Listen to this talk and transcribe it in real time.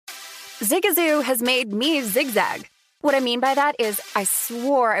Zigazoo has made me zigzag. What I mean by that is I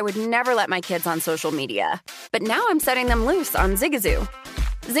swore I would never let my kids on social media, but now I'm setting them loose on Zigazoo.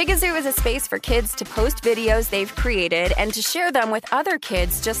 Zigazoo is a space for kids to post videos they've created and to share them with other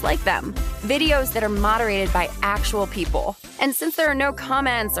kids just like them. Videos that are moderated by actual people. And since there are no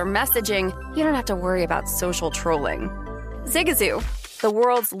comments or messaging, you don't have to worry about social trolling. Zigazoo, the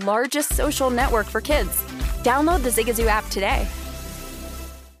world's largest social network for kids. Download the Zigazoo app today.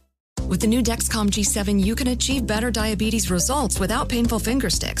 With the new Dexcom G7, you can achieve better diabetes results without painful finger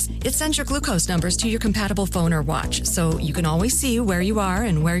sticks. It sends your glucose numbers to your compatible phone or watch, so you can always see where you are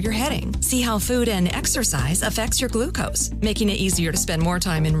and where you're heading. See how food and exercise affects your glucose, making it easier to spend more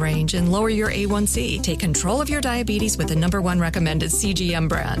time in range and lower your A1C. Take control of your diabetes with the #1 recommended CGM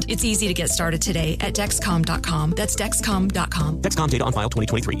brand. It's easy to get started today at Dexcom.com. That's Dexcom.com. Dexcom data on file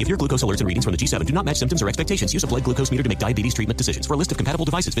 2023. If your glucose alerts and readings from the G7 do not match symptoms or expectations, use a blood glucose meter to make diabetes treatment decisions. For a list of compatible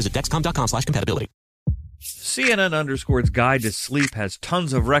devices, visit Dexcom.com/compatibility. CNN_'s Guide to Sleep has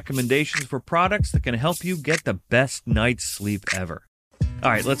tons of recommendations for products that can help you get the best night's sleep ever. All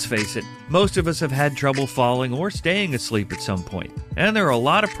right, let's face it, most of us have had trouble falling or staying asleep at some point, and there are a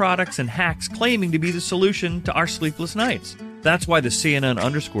lot of products and hacks claiming to be the solution to our sleepless nights. That's why the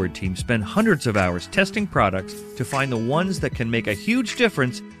CNN_ team spend hundreds of hours testing products to find the ones that can make a huge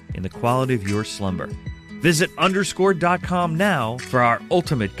difference in the quality of your slumber. Visit underscore.com now for our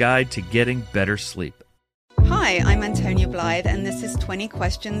ultimate guide to getting better sleep. Hi, I'm Antonia Blythe, and this is 20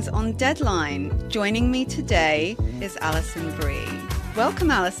 Questions on Deadline. Joining me today is Alison Brie.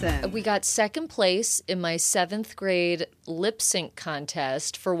 Welcome, Alison. We got second place in my 7th grade lip sync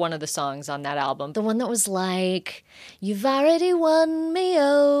contest for one of the songs on that album. The one that was like, "You've already won me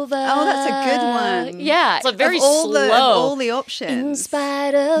over." Oh, that's a good one. Yeah. It's a very of all slow. Of all the options. In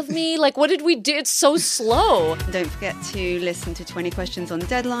spite of me. Like, what did we do? It's so slow. Don't forget to listen to 20 Questions on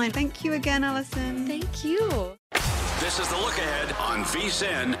Deadline. Thank you again, Alison. Thank you. This is The Look Ahead on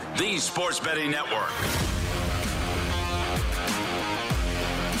VSiN, the Sports Betting Network.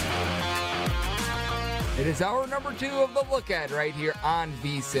 It is hour number 2 of The Look Ahead right here on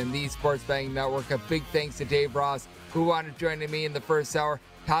VSiN, the Sports Betting Network. A big thanks to Dave Ross, who wanted to join me in the first hour.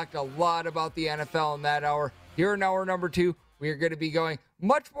 Talked a lot about the NFL in that hour. Here in hour number 2, we are going to be going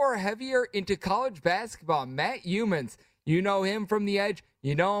much more heavier into college basketball. Matt Youmans, you know him from The Edge.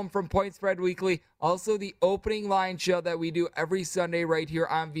 You know him from Point Spread Weekly. Also the opening line show that we do every Sunday right here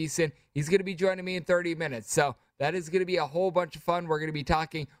on VSiN. He's going to be joining me in 30 minutes. So that is going to be a whole bunch of fun. We're going to be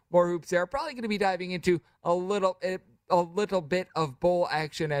talking more hoops there. Probably going to be diving into a little bit of bowl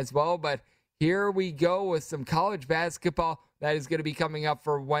action as well. But here we go with some college basketball that is going to be coming up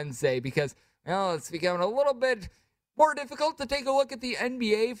for Wednesday because, well, it's becoming a little bit more difficult to take a look at the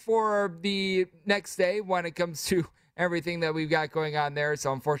NBA for the next day when it comes to everything that we've got going on there.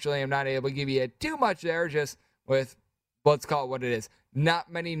 So unfortunately, I'm not able to give you too much there, just with, let's call it what it is.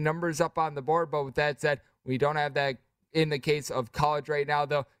 Not many numbers up on the board, but with that said, we don't have that in the case of college right now,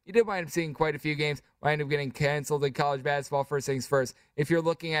 though. You did wind up seeing quite a few games wind up getting canceled in college basketball. First things first, if you're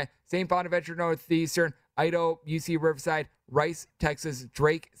looking at St. Bonaventure Northeastern, Idaho, UC Riverside, Rice, Texas,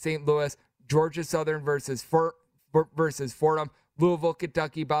 Drake, St. Louis, Georgia Southern versus Fordham, Louisville,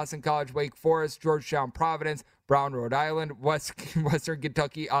 Kentucky, Boston College, Wake Forest, Georgetown, Providence, Brown, Rhode Island, Western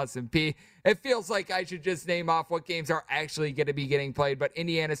Kentucky, Austin P. It feels like I should just name off what games are actually going to be getting played, but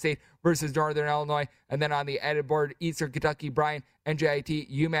Indiana State versus Northern Illinois, and then on the added board, Eastern Kentucky, Bryan, NJIT,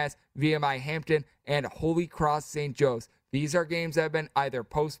 UMass, VMI, Hampton, and Holy Cross St. Joe's. These are games that have been either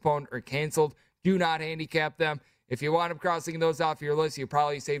postponed or canceled. Do not handicap them. If you wind up crossing those off your list, you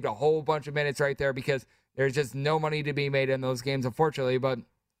probably saved a whole bunch of minutes right there because there's just no money to be made in those games, unfortunately, but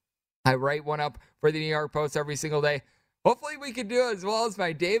I write one up for the New York Post every single day. Hopefully we can do as well as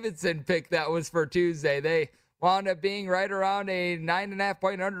my Davidson pick that was for Tuesday. They wound up being right around a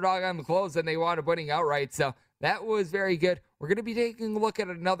 9.5-point underdog on the close, and they wound up winning outright. So that was very good. We're going to be taking a look at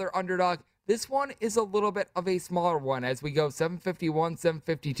another underdog. This one is a little bit of a smaller one as we go 751,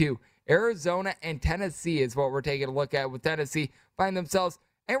 752. Arizona and Tennessee is what we're taking a look at, with Tennessee find themselves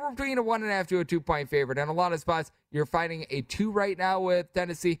anywhere between a 1.5 to a 2-point favorite. And a lot of spots, you're finding a 2 right now with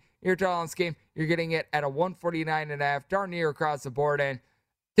Tennessee. Your total on this game, you're getting it at a 149.5, darn near across the board. And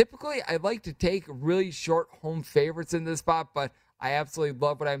typically, I like to take really short home favorites in this spot, but I absolutely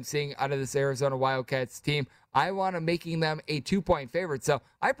love what I'm seeing out of this Arizona Wildcats team. I want to making them a 2-point favorite, so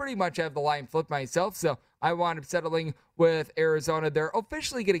I pretty much have the line flipped myself. So I wound up settling with Arizona. They're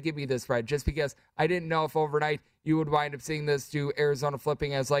officially going to give me this spread just because I didn't know if overnight you would wind up seeing this to Arizona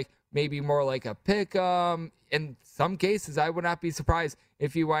flipping as like maybe more like a pick. In some cases, I would not be surprised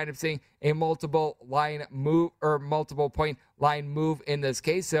if you wind up seeing a multiple line move or multiple point line move in this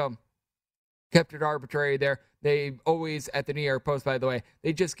case. So kept it arbitrary there. They always, at the New York Post, by the way,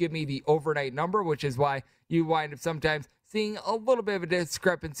 they just give me the overnight number, which is why you wind up sometimes seeing a little bit of a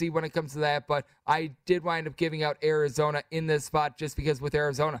discrepancy when it comes to that. But I did wind up giving out Arizona in this spot just because with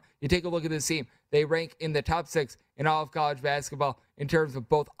Arizona, you take a look at this team. They rank in the top 6 in all of college basketball in terms of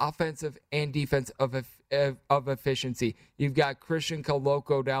both offensive and defensive of efficiency. You've got Christian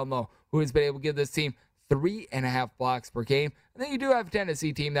Koloko down low, who has been able to give this team 3.5 blocks per game. And then you do have a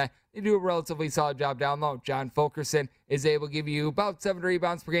Tennessee team that they do a relatively solid job down low. John Fulkerson is able to give you about 7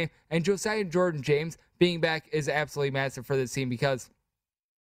 rebounds per game. And Josiah Jordan-James being back is absolutely massive for this team because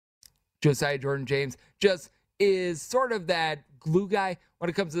Josiah Jordan-James just is sort of that glue guy when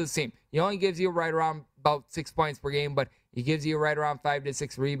it comes to this team. He only gives you right around about 6 points per game, but he gives you right around 5 to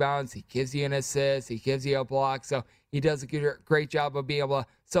 6 rebounds. He gives you an assist. He gives you a block. So he does a great job of being able to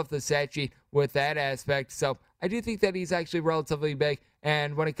stuff the stat sheet with that aspect. So I do think that he's actually relatively big.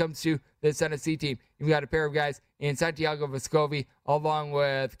 And when it comes to this Tennessee team, you've got a pair of guys in Santiago Vescovi along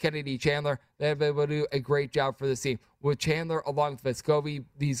with Kennedy Chandler that have been able to do a great job for this team. With Chandler along with Vescovi,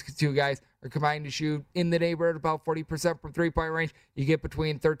 these two guys are combined to shoot in the neighborhood about 40% from three-point range. You get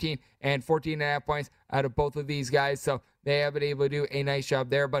between 13 and 14.5 points out of both of these guys. So they have been able to do a nice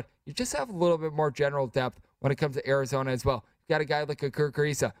job there. But you just have a little bit more general depth when it comes to Arizona as well. You've got a guy like a Kirk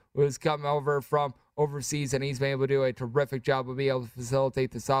Ariza who has come over from overseas, and he's been able to do a terrific job of being able to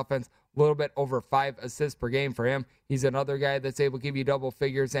facilitate this offense. A little bit over 5 assists per game for him. He's another guy that's able to give you double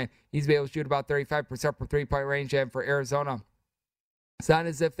figures, and he's been able to shoot about 35% from three-point range. And for Arizona, it's not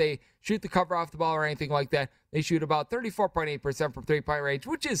as if they shoot the cover off the ball or anything like that. They shoot about 34.8% from three-point range,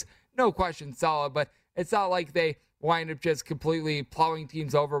 which is no question solid, but it's not like they wind up just completely plowing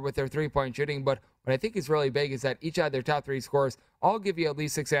teams over with their three-point shooting. But what I think is really big is that each of their top 3 scorers all give you at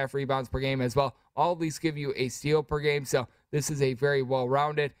least 6.5 rebounds per game as well. All at least give you a steal per game. So this is a very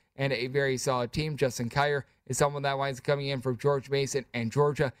well-rounded and a very solid team. Justin Kier is someone that winds up coming in from George Mason and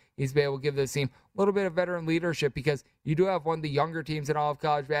Georgia. He's been able to give this team a little bit of veteran leadership because you do have one of the younger teams in all of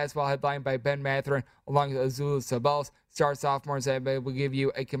college basketball, headlined by Ben Mathurin, along with Azuolas Tubelis, star sophomores that have been able to give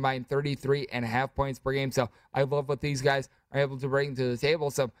you a combined 33.5 points per game. So I love what these guys are able to bring to the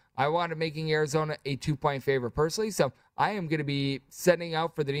table. So I wanted making Arizona a 2-point favorite personally. So I am going to be sending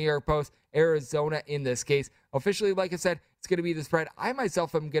out for the New York Post Arizona in this case. Officially, like I said, it's going to be the spread. I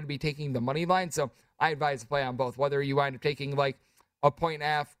myself am going to be taking the money line. So I advise to play on both, whether you wind up taking like a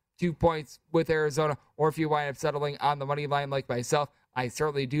 1.5, 2 points with Arizona, or if you wind up settling on the money line like myself. I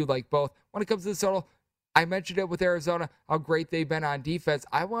certainly do like both. When it comes to the total, I mentioned it with Arizona, how great they've been on defense.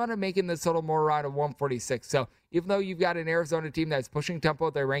 I want to make in this total more around a 146. So even though you've got an Arizona team that's pushing tempo,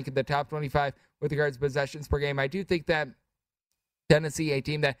 they rank in the top 25 with regards to possessions per game. I do think that Tennessee, a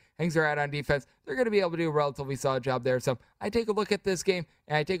team that hangs around on defense, they're going to be able to do a relatively solid job there. So I take a look at this game,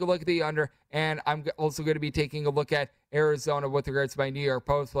 and I take a look at the under, and I'm also going to be taking a look at Arizona with regards to my New York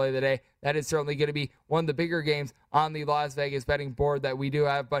Post play of the day. That is certainly going to be one of the bigger games on the Las Vegas betting board that we do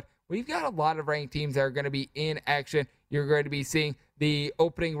have, but we've got a lot of ranked teams that are going to be in action. You're going to be seeing the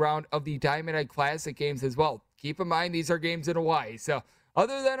opening round of the Diamond Head Classic games as well. Keep in mind, these are games in Hawaii. So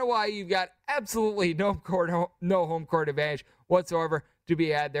other than Hawaii, you've got absolutely no home court advantage whatsoever to be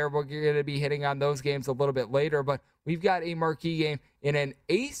had there. We're going to be hitting on those games a little bit later, but we've got a marquee game in an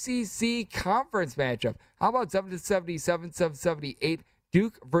ACC conference matchup. How about 777, 778,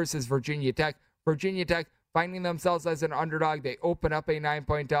 Duke versus Virginia Tech? Virginia Tech finding themselves as an underdog. They open up a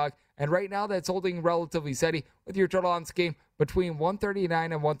 9-point dog, and right now that's holding relatively steady with your total on this game between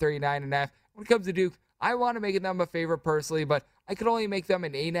 139 and 139.5. When it comes to Duke, I want to make them a favorite personally, but I could only make them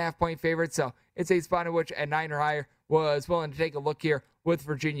an 8.5-point favorite, so it's a spot in which at 9 or higher was willing to take a look here with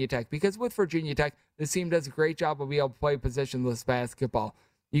Virginia Tech, because with Virginia Tech, this team does a great job of being able to play positionless basketball.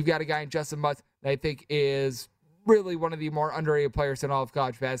 You've got a guy in Justin Mutz that I think is really one of the more underrated players in all of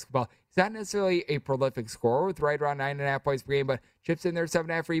college basketball. He's not necessarily a prolific scorer with right around 9.5 points per game, but chips in there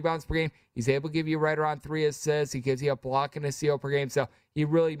 7.5 rebounds per game. He's able to give you right around 3 assists. He gives you a block and a steal per game, so he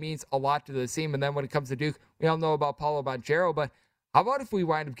really means a lot to the team. And then when it comes to Duke, we all know about Paulo Banchero, but how about if we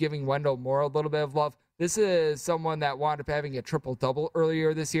wind up giving Wendell Moore a little bit of love? This is someone that wound up having a triple-double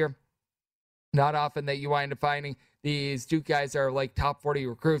earlier this year. Not often that you wind up finding these Duke guys are like top 40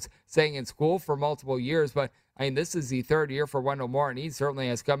 recruits staying in school for multiple years, but I mean, this is the 3rd year for Wendell Moore, and he certainly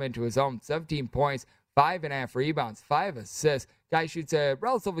has come into his own. 17 points, 5.5 rebounds, 5 assists. Guy shoots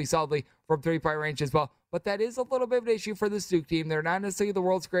relatively solidly from three-point range as well, but that is a little bit of an issue for this Duke team. They're not necessarily the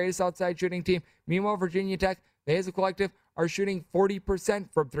world's greatest outside shooting team. Meanwhile, Virginia Tech, they as a collective are shooting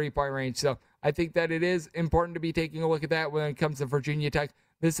 40% from three-point range, so I think that it is important to be taking a look at that when it comes to Virginia Tech.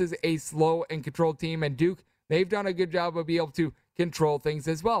 This is a slow and controlled team, and Duke, they've done a good job of being able to control things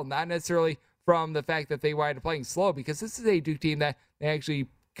as well. Not necessarily from the fact that they wind up playing slow, because this is a Duke team that they actually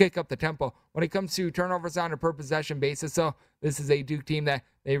kick up the tempo when it comes to turnovers on a per possession basis. So this is a Duke team that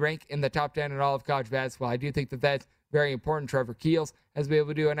they rank in the top 10 in all of college basketball. I do think that that's very important. Trevor Keels has been able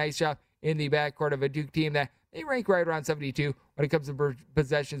to do a nice job in the backcourt of a Duke team that they rank right around 72 when it comes to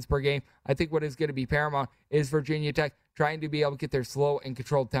possessions per game. I think what is going to be paramount is Virginia Tech trying to be able to get their slow and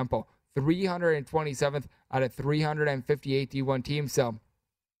controlled tempo. 327th out of 358 D1 teams. So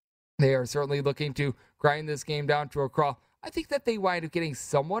they are certainly looking to grind this game down to a crawl. I think that they wind up getting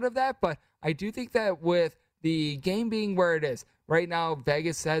somewhat of that, but I do think that with the game being where it is, right now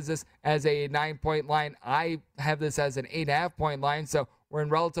Vegas has this as a 9-point line. I have this as an 8.5-point line, so we're in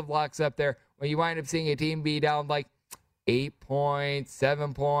relative locks up there. When you wind up seeing a team be down like 8 points,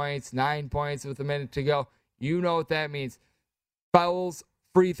 7 points, 9 points with a minute to go, you know what that means. Fouls,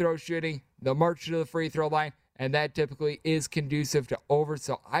 free throw shooting, the march to the free throw line, and that typically is conducive to over.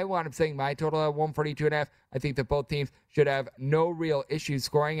 So I wound up saying my total at 142.5. I think that both teams should have no real issues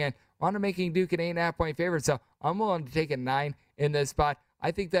scoring, and wound up making Duke an 8.5-point favorite. So I'm willing to take a 9 in this spot.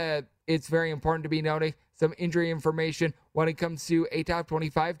 I think that it's very important to be noting some injury information when it comes to a top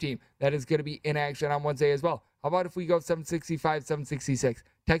 25 team that is going to be in action on Wednesday as well. How about if we go 765, 766?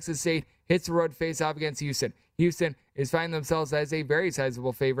 Texas State hits the road face-off against Houston. Houston is finding themselves as a very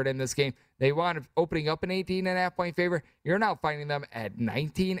sizable favorite in this game. They wound up opening up an 18.5-point favorite. You're now finding them at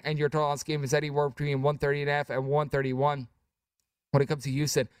 19, and your total on this game is anywhere between 130.5 and 131. When it comes to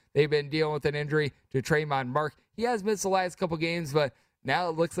Houston, they've been dealing with an injury to Trayvon Mark. He has missed the last couple games, but now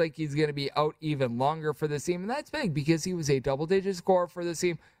it looks like he's going to be out even longer for this team, and that's big because he was a double-digit scorer for this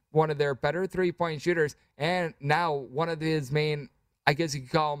team, one of their better three-point shooters, and now one of his main, I guess you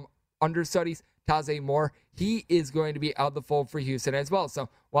could call him understudies, Taze Moore. He is going to be out of the fold for Houston as well. So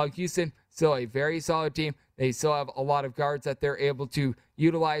while Houston still a very solid team, they still have a lot of guards that they're able to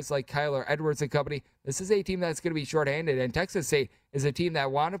utilize, like Kyler Edwards and company. This is a team that's going to be shorthanded, and Texas State is a team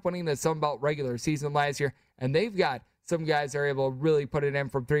that wound up winning the Sun Belt regular season last year, and they've got some guys that are able to really put it in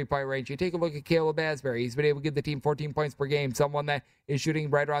from three-point range. You take a look at Caleb Asbury. He's been able to give the team 14 points per game, someone that is shooting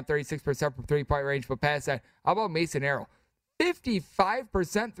right around 36% from three-point range, but past that, how about Mason Arrow?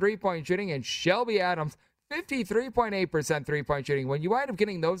 55% three-point shooting, and Shelby Adams, 53.8% three-point shooting. When you wind up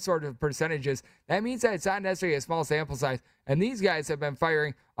getting those sort of percentages, that means that it's not necessarily a small sample size, and these guys have been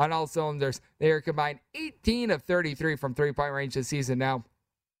firing on all cylinders. They are combined 18 of 33 from three-point range this season. Now,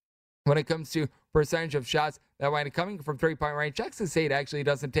 when it comes to percentage of shots that wind up coming from three-point range, Texas State actually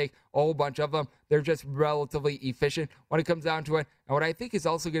doesn't take a whole bunch of them. They're just relatively efficient when it comes down to it. And what I think is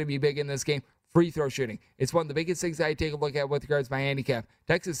also going to be big in this game, free throw shooting. It's one of the biggest things I take a look at with regards to my handicap.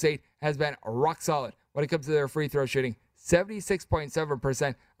 Texas State has been rock solid when it comes to their free throw shooting.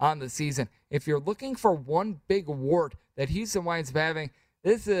 76.7% on the season. If you're looking for one big wart that Houston winds up having,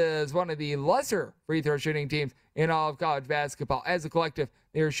 this is one of the lesser free throw shooting teams in all of college basketball. As a collective,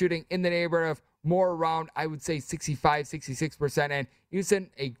 they are shooting in the neighborhood of more around, I would say, 65, 66%. And Houston,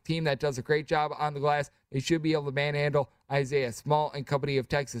 a team that does a great job on the glass, they should be able to manhandle Isaiah Small and company of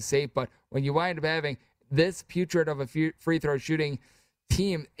Texas State. But when you wind up having this putrid of a free throw shooting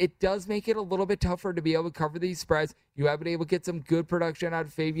team, it does make it a little bit tougher to be able to cover these spreads. You have been able to get some good production out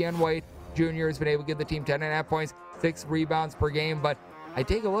of Fabian White Jr. has been able to give the team 10.5 points, 6 rebounds per game. But I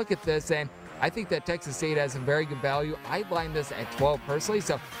take a look at this, and I think that Texas State has some very good value. I'd line this at 12 personally,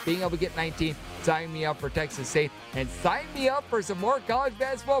 so being able to get 19, sign me up for Texas State, and sign me up for some more college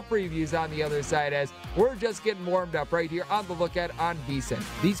basketball previews on the other side, as we're just getting warmed up right here on The Lookout on VSiN,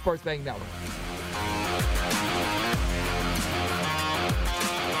 the Sports Betting Network.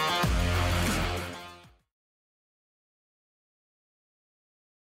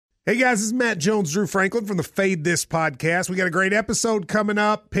 Hey guys, this is Matt Jones, Drew Franklin from the Fade This podcast. We got a great episode coming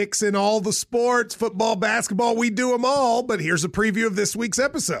up, picks in all the sports, football, basketball, we do them all, but here's a preview of this week's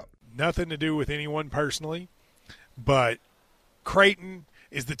episode. Nothing to do with anyone personally, but Creighton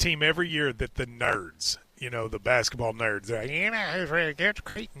is the team every year that the nerds, the basketball nerds, they're like, who's really good?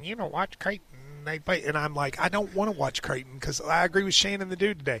 Creighton, watch Creighton. They play, and I'm like, I don't want to watch Creighton because I agree with Shannon the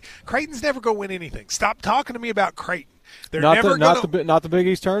dude today. Creighton's never going to win anything. Stop talking to me about Creighton. They're not never not the Big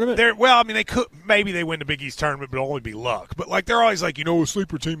East tournament. They could, maybe they win the Big East tournament, but it'll only be luck. But they're always like, a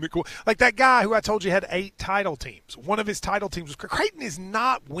sleeper team that cool. Like that guy who I told you had 8 title teams. One of his title teams was Creighton is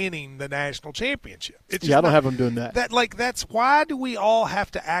not winning the national championship. I don't have them doing that. That's why do we all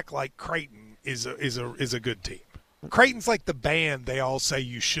have to act like Creighton is a good team? Creighton's like the band they all say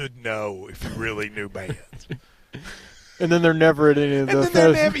you should know if you really knew bands. And then they're never at any of those.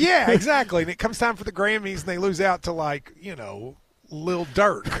 Yeah, exactly. And it comes time for the Grammys, and they lose out to, Lil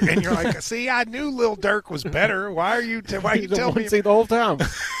Durk. And you're like, see, I knew Lil Durk was better. Why are you telling me? The whole time.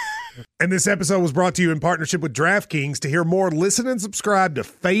 And this episode was brought to you in partnership with DraftKings. To hear more, listen and subscribe to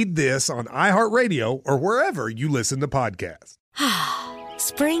Fade This on iHeartRadio or wherever you listen to podcasts.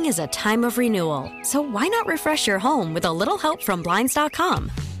 Spring is a time of renewal, so why not refresh your home with a little help from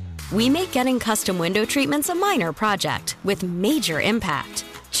Blinds.com? We make getting custom window treatments a minor project with major impact.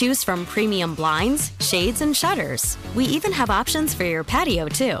 Choose from premium blinds, shades, and shutters. We even have options for your patio,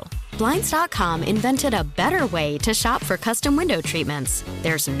 too. Blinds.com invented a better way to shop for custom window treatments.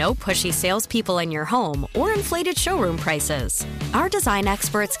 There's no pushy salespeople in your home or inflated showroom prices. Our design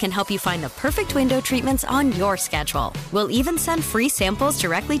experts can help you find the perfect window treatments on your schedule. We'll even send free samples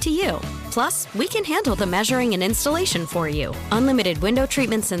directly to you. Plus, we can handle the measuring and installation for you. Unlimited window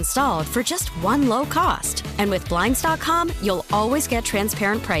treatments installed for just one low cost. And with Blinds.com, you'll always get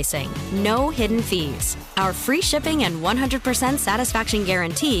transparent pricing. No hidden fees. Our free shipping and 100% satisfaction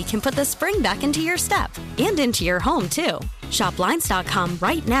guarantee can put the spring back into your step and into your home, too. Shop Blinds.com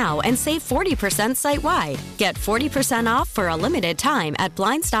right now and save 40% site-wide. Get 40% off for a limited time at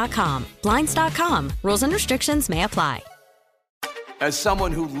Blinds.com. Blinds.com. Rules and restrictions may apply. As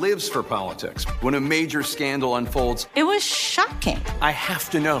someone who lives for politics, when a major scandal unfolds, it was shocking. I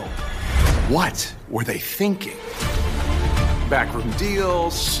have to know, what were they thinking? Backroom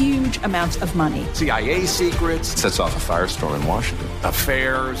deals, huge amounts of money, CIA secrets, sets off a firestorm in Washington,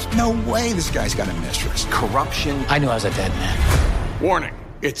 affairs. No way this guy's got a mistress. Corruption. I knew I was a dead man. Warning,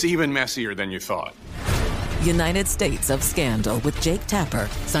 it's even messier than you thought. United States of Scandal with Jake Tapper,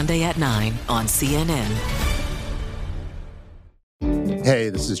 Sunday at 9 on CNN. Hey,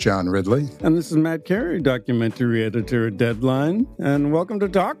 this is John Ridley. And this is Matt Carey, documentary editor at Deadline. And welcome to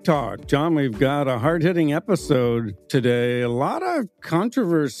Doc Talk. John, we've got a hard-hitting episode today. A lot of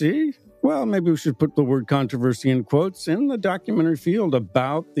controversy. Well, maybe we should put the word controversy in quotes in the documentary field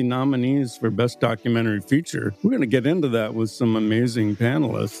about the nominees for Best Documentary Feature. We're going to get into that with some amazing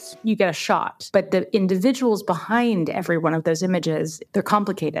panelists. You get a shot, but the individuals behind every one of those images, they're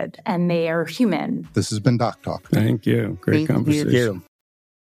complicated and they are human. This has been Doc Talk. Thank you. Great conversation. Thank you.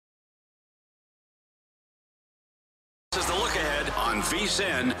 This is the look ahead on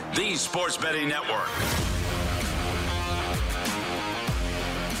VSiN, the Sports Betting Network.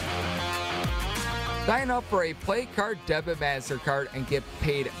 Sign up for a Play Card Debit MasterCard and get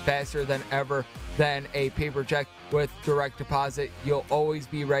paid faster than ever than a paper check with direct deposit. You'll always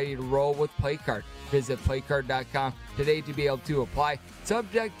be ready to roll with PlayCard. Visit playcard.com today to be able to apply.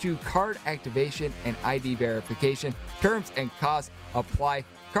 Subject to card activation and ID verification. Terms and costs apply.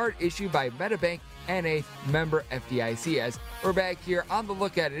 Card issued by MetaBank and a member FDIC. As we're back here on the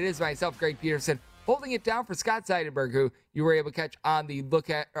look at it is myself, Greg Peterson, holding it down for Scott Seidenberg, who you were able to catch on the look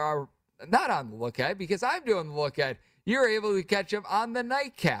at, not on the look at, because I'm doing the look at. You were able to catch him on the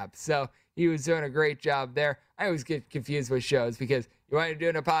nightcap. So he was doing a great job there. I always get confused with shows because you wind up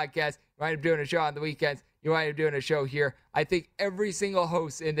doing a podcast, you wind up doing a show on the weekends, you wind up doing a show here. I think every single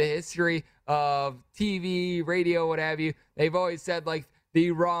host in the history of TV, radio, what have you, they've always said like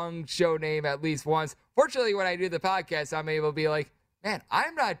the wrong show name at least once. Fortunately, when I do the podcast, I'm able to be like, man,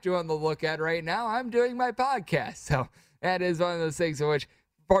 I'm not doing the look at right now. I'm doing my podcast. So that is one of those things in which,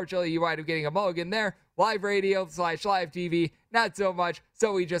 fortunately, you wind up getting a mulligan there. Live radio / live TV, not so much.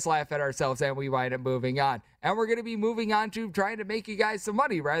 So we just laugh at ourselves and we wind up moving on. And we're going to be moving on to trying to make you guys some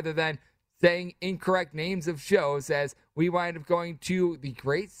money rather than saying incorrect names of shows as we wind up going to the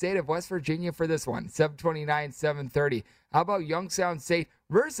great state of West Virginia for this one. 729, 730. How about Youngstown State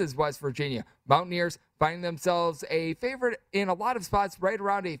versus West Virginia? Mountaineers finding themselves a favorite in a lot of spots, right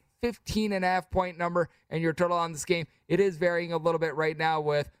around a 15.5 point number. And your total on this game, it is varying a little bit right now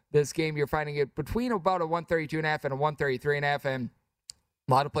with this game. You're finding it between about a 132.5 and a 133.5. And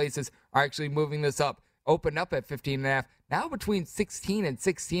a lot of places are actually moving this up. Opened up at 15.5, now between 16 and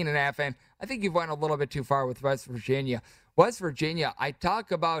 16.5. And I think you've went a little bit too far with West Virginia. West Virginia, I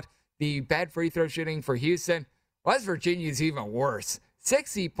talk about the bad free throw shooting for Houston. West Virginia is even worse.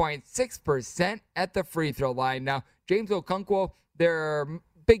 60.6% at the free throw line. Now, James Okonkwo, their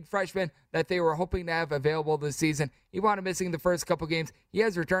big freshman that they were hoping to have available this season, he wound up missing the first couple games. He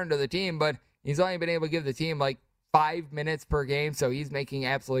has returned to the team, but he's only been able to give the team like 5 minutes per game, so he's making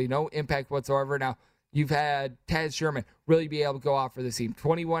absolutely no impact whatsoever. Now, you've had Taz Sherman really be able to go off for this team.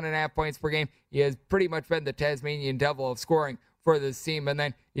 21.5 points per game. He has pretty much been the Tasmanian devil of scoring for this team. And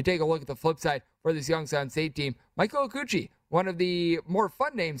then you take a look at the flip side for this Youngstown State team. Michael Okuchi, one of the more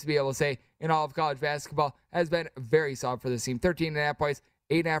fun names to be able to say in all of college basketball, has been very solid for this team. 13.5 points,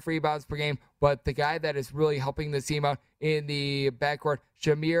 8.5 rebounds per game. But the guy that is really helping this team out in the backcourt,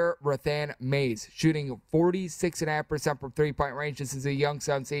 Shamir Rathan Mays, shooting 46.5% from three-point range. This is a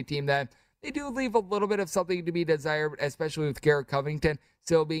Youngstown State team that they do leave a little bit of something to be desired, especially with Garrett Covington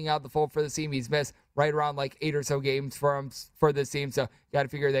still being out the fold for the team. He's missed right around like 8 or so games for this team, so got to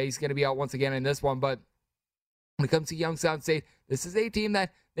figure that he's going to be out once again in this one. But when it comes to Youngstown State, this is a team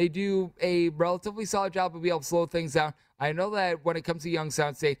that they do a relatively solid job of being able to slow things down. I know that when it comes to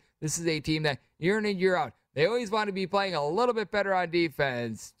Youngstown State, this is a team that year in and year out, they always want to be playing a little bit better on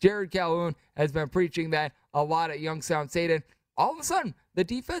defense. Jared Calhoun has been preaching that a lot at Youngstown State, and all of a sudden, the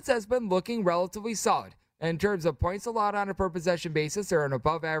defense has been looking relatively solid. In terms of points allowed on a per possession basis, they're an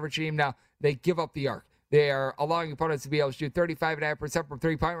above average team. Now, they give up the arc. They are allowing opponents to be able to shoot 35.5% from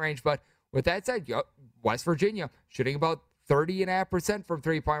three-point range, but with that said, West Virginia shooting about 30.5% from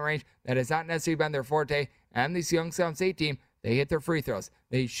three-point range. That has not necessarily been their forte. And this Youngstown State team, they hit their free throws.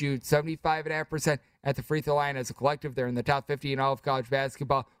 They shoot 75.5% at the free throw line as a collective. They're in the top 50 in all of college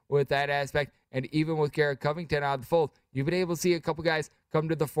basketball with that aspect. And even with Garrett Covington out of the fold, you've been able to see a couple guys come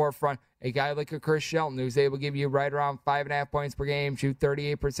to the forefront. A guy like a Chris Shelton, who's able to give you right around 5.5 points per game, shoot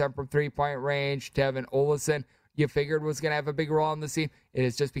 38% from three-point range. Tevin Olesen, you figured was going to have a big role on the team. It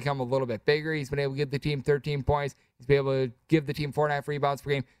has just become a little bit bigger. He's been able to give the team 13 points. He's been able to give the team 4.5 rebounds per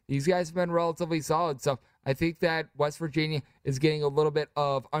game. These guys have been relatively solid. So I think that West Virginia is getting a little bit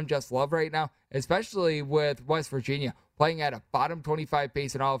of unjust love right now, especially with West Virginia playing at a bottom 25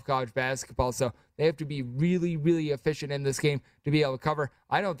 pace in all of college basketball. So they have to be really, really efficient in this game to be able to cover.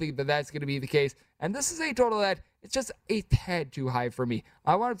 I don't think that that's going to be the case. And this is a total that it's just a tad too high for me.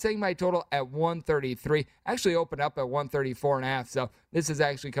 I wound up setting my total at 133. Actually opened up at 134.5. So this has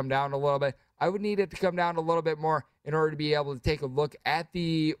actually come down a little bit. I would need it to come down a little bit more in order to be able to take a look at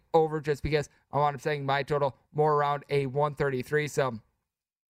the over, just because I wound up setting my total more around a 133. So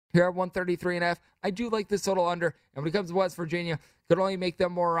here at 133.5, I do like this total under. And when it comes to West Virginia, could only make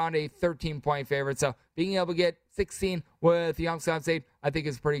them more around a 13-point favorite. So being able to get 16 with Youngstown State, I think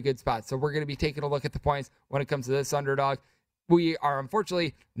is a pretty good spot. So we're going to be taking a look at the points when it comes to this underdog. We are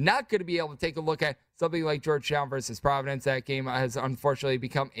unfortunately not going to be able to take a look at something like Georgetown versus Providence. That game has unfortunately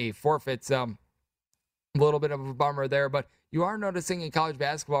become a forfeit. So a little bit of a bummer there, but you are noticing in college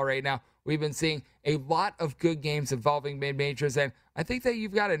basketball right now, we've been seeing a lot of good games involving mid-majors, and I think that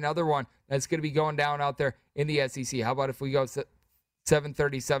you've got another one that's going to be going down out there in the SEC. How about if we go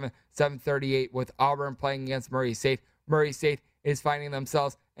 7:37, 7:38 with Auburn playing against Murray State? Murray State is finding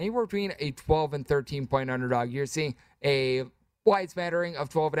themselves anywhere between a 12 and 13-point underdog. You're seeing a wide smattering of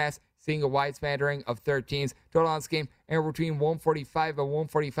 12.5, seeing a wide smattering of 13s. Total on this game, anywhere between 145 and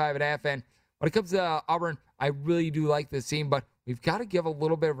 145.5, and when it comes to Auburn, I really do like this team, but we've got to give a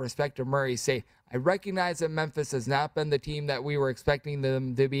little bit of respect to Murray State. I recognize that Memphis has not been the team that we were expecting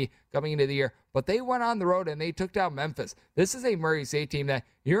them to be coming into the year, but they went on the road and they took down Memphis. This is a Murray State team that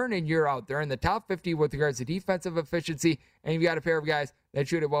year in and year out, they're in the top 50 with regards to defensive efficiency, and you've got a pair of guys that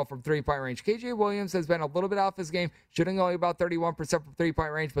shoot it well from three-point range. KJ Williams has been a little bit off his game, shooting only about 31% from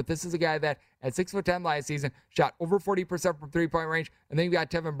three-point range, but this is a guy that at 6'10" last season shot over 40% from three-point range. And then you've got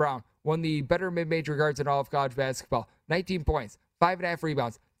Tevin Brown, one of the better mid-major guards in all of college basketball. 19 points, 5.5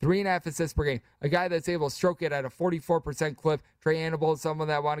 rebounds, 3.5 assists per game. A guy that's able to stroke it at a 44% clip. Trey Annable is someone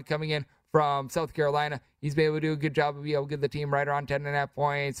that wanted coming in from South Carolina. He's been able to do a good job of being able to give the team right around 10.5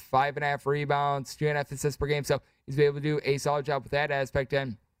 points, 5.5 rebounds, 2.5 assists per game. So he's been able to do a solid job with that aspect.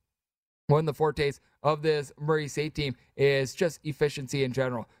 And one of the fortes of this Murray State team is just efficiency in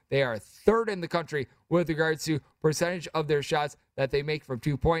general. They are third in the country with regards to percentage of their shots that they make from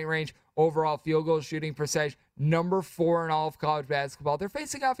two-point range. Overall field goal shooting percentage, number 4 in all of college basketball. They're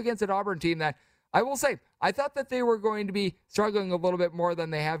facing off against an Auburn team that, I will say, I thought that they were going to be struggling a little bit more than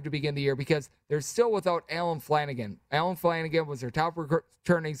they have to begin the year because they're still without Alan Flanagan. Alan Flanagan was their top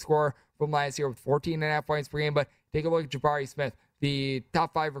returning scorer from last year with 14.5 points per game, but take a look at Jabari Smith, the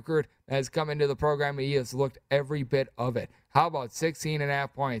top 5 recruit that has come into the program. He has looked every bit of it. How about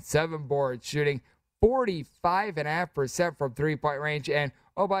 16.5 points, 7 boards, shooting 45.5% from three-point range. And,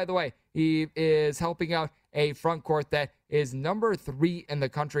 oh, by the way, he is helping out a front court that is number 3 in the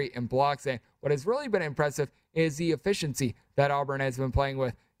country in blocks. And what has really been impressive is the efficiency that Auburn has been playing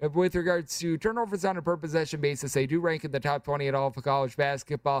with. With regards to turnovers on a per possession basis, they do rank in the top 20 at all of college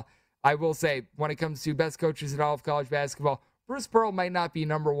basketball. I will say, when it comes to best coaches in all of college basketball, Bruce Pearl might not be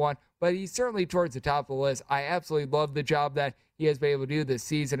number 1, but he's certainly towards the top of the list. I absolutely love the job that he has been able to do this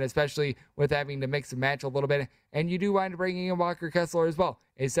season, especially with having to mix and match a little bit. And you do wind up bringing in Walker Kessler as well,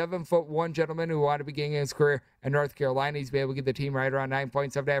 a 7'1" gentleman who wanted to begin his career in North Carolina. He's been able to get the team right around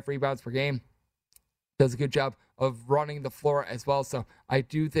 9.7 rebounds per game. Does a good job of running the floor as well. So I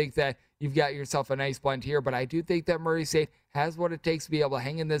do think that you've got yourself a nice blend here, but I do think that Murray State has what it takes to be able to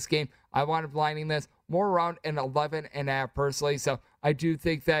hang in this game. I wound up lining this more around an 11.5 personally. So I do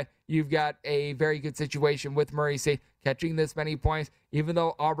think that you've got a very good situation with Murray State catching this many points. Even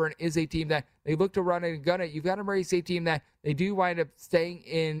though Auburn is a team that they look to run it and gun it, you've got a Murray State team that they do wind up staying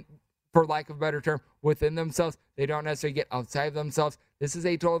in, for lack of a better term, within themselves. They don't necessarily get outside of themselves. This is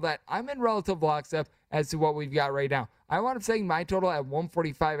a total that I'm in relative lockstep as to what we've got right now. I wound up saying my total at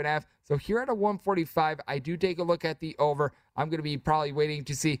 145.5. So here at a 145, I do take a look at the over. I'm going to be probably waiting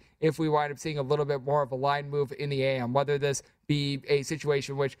to see if we wind up seeing a little bit more of a line move in the AM, whether this be a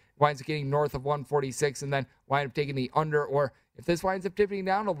situation which winds up getting north of 146 and then wind up taking the under, or if this winds up dipping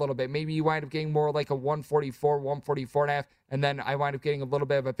down a little bit, maybe you wind up getting more like a 144, 144.5, and then I wind up getting a little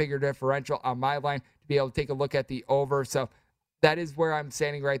bit of a bigger differential on my line to be able to take a look at the over. So that is where I'm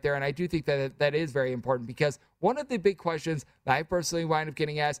standing right there. And I do think that that is very important, because one of the big questions that I personally wind up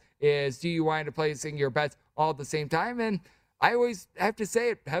getting asked is, do you wind up placing your bets all at the same time? And I always have to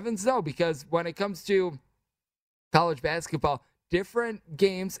say it, heavens no, because when it comes to college basketball, different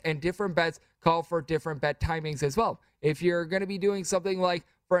games and different bets call for different bet timings as well. If you're going to be doing something like,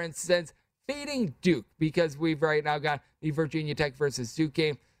 for instance, fading Duke, because we've right now got the Virginia Tech versus Duke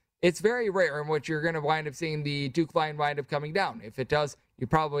game, it's very rare in which you're going to wind up seeing the Duke line wind up coming down. If it does, you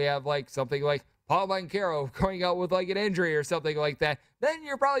probably have like something like Paul Banchero going out with like an injury or something like that. Then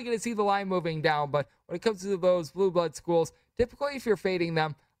you're probably going to see the line moving down. But when it comes to those blue blood schools, typically if you're fading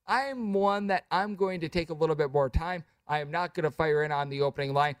them, I'm one that I'm going to take a little bit more time. I am not going to fire in on the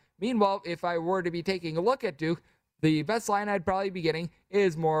opening line. Meanwhile, if I were to be taking a look at Duke, the best line I'd probably be getting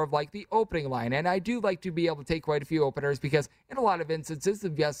is more of like the opening line. And I do like to be able to take quite a few openers, because in a lot of instances, the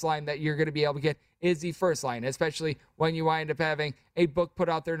best line that you're going to be able to get is the first line, especially when you wind up having a book put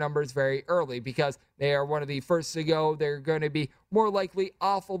out their numbers very early, because they are one of the first to go. They're going to be more likely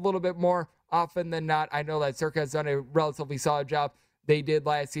off a little bit more often than not. I know that Circa has done a relatively solid job. They did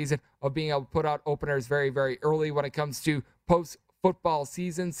last season of being able to put out openers very, very early when it comes to post-football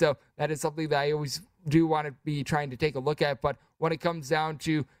season. So that is something that I always do want to be trying to take a look at. But when it comes down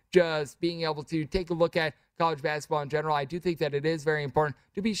to just being able to take a look at college basketball in general, I do think that it is very important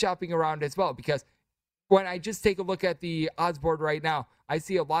to be shopping around as well, because when I just take a look at the odds board right now, I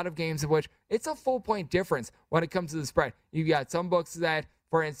see a lot of games in which it's a full point difference when it comes to the spread. You've got some books that,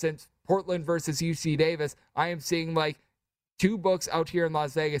 for instance, Portland versus UC Davis, I am seeing like two books out here in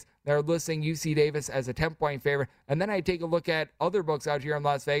Las Vegas that are listing UC Davis as a 10-point favorite. And then I take a look at other books out here in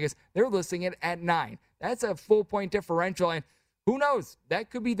Las Vegas. They're listing it at 9. That's a full point differential. And who knows?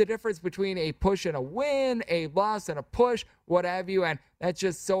 That could be the difference between a push and a win, a loss and a push, what have you. And that's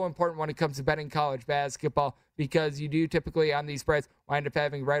just so important when it comes to betting college basketball, because you do typically on these spreads wind up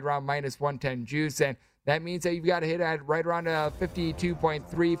having right around minus 110 juice. And that means that you've got to hit at right around a 52.3,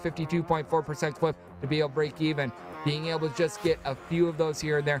 52.4% clip to be able to break even. Being able to just get a few of those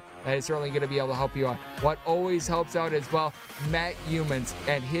here and there, that is certainly going to be able to help you out. What always helps out as well, Matt Youmans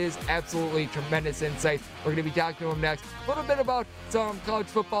and his absolutely tremendous insights. We're going to be talking to him next. A little bit about some college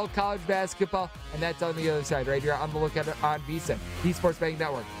football, college basketball, and that's on the other side right here on the Look Ahead on VSiN, the Sports Betting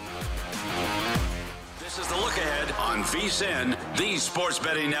Network. This is the Look Ahead on VSiN, the Sports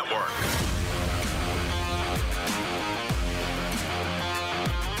Betting Network.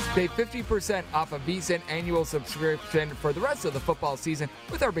 Save 50% off a VSiN annual subscription for the rest of the football season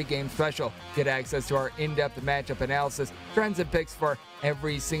with our big game special. Get access to our in-depth matchup analysis, trends and picks for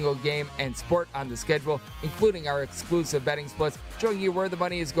every single game and sport on the schedule, including our exclusive betting splits, showing you where the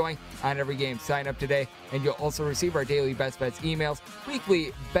money is going on every game. Sign up today, and you'll also receive our daily best bets emails,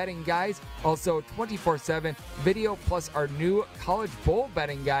 weekly betting guides, also 24/7 video, plus our new college bowl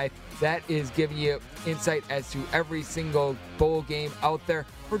betting guide that is giving you insight as to every single bowl game out there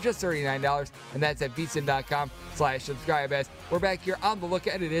for just $39, and that's at VSiN.com/subscribe. As we're back here on the Look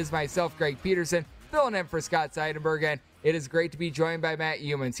Ahead, it is myself, Greg Peterson, filling in for Scott Seidenberg, and it is great to be joined by Matt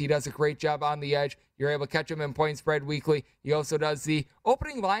Youmans. He does a great job on the edge. You're able to catch him in Point Spread Weekly. He also does the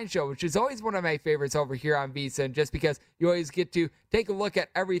opening line show, which is always one of my favorites over here on VSiN, just because you always get to take a look at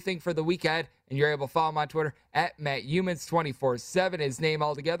everything for the week ahead, and you're able to follow him on Twitter at Matt Youmans 24/7, his name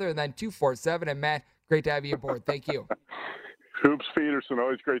all together, and then 247. And Matt, great to have you aboard. Thank you. Hoops Peterson,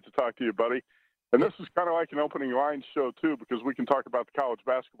 always great to talk to you, buddy. And this is kind of like an opening line show, too, because we can talk about the college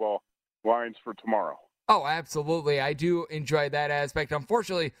basketball lines for tomorrow. Oh, absolutely. I do enjoy that aspect.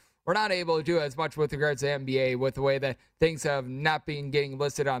 Unfortunately, we're not able to do as much with regards to NBA with the way that things have not been getting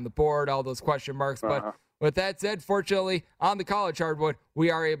listed on the board, all those question marks. But with that said, fortunately, on the college hardwood, we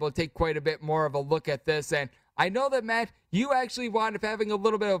are able to take quite a bit more of a look at this. And I know that, Matt, you actually wound up having a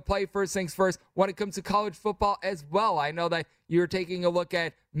little bit of play first things first when it comes to college football as well. I know that you're taking a look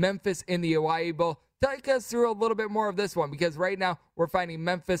at Memphis in the Hawaii Bowl, take us through a little bit more of this one, because right now we're finding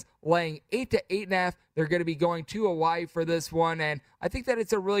Memphis laying 8 to 8.5. They're going to be going to Hawaii for this one, and I think that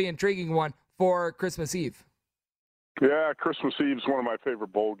it's a really intriguing one for Christmas Eve. Yeah, Christmas Eve is one of my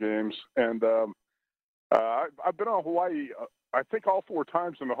favorite bowl games, and I've been on Hawaii, I think, all 4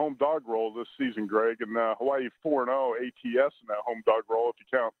 times in the home dog roll this season, Greg, and Hawaii 4-0 ATS in that home dog roll, if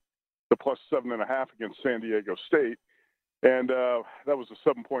you count the plus 7.5 against San Diego State, and that was a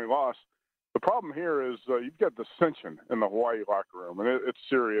 7-point loss. The problem here is you've got dissension in the Hawaii locker room, and it's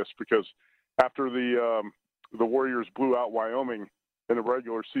serious, because after the Warriors blew out Wyoming in the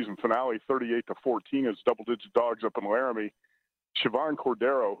regular season finale, 38-14 as double-digit dogs up in Laramie, Siobhan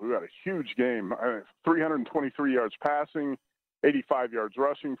Cordero, who had a huge game, 323 yards passing, 85 yards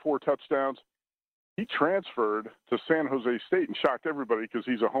rushing, 4 touchdowns. He transferred to San Jose State and shocked everybody because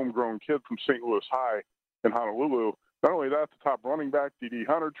he's a homegrown kid from St. Louis High in Honolulu. Not only that, the top running back, D.D.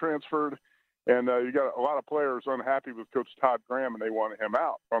 Hunter, transferred. And you got a lot of players unhappy with Coach Todd Graham, and they want him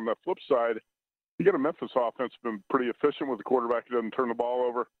out. On the flip side, you got a Memphis offense been pretty efficient with the quarterback who doesn't turn the ball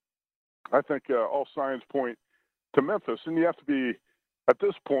over. I think all signs point to Memphis, and you have to be, at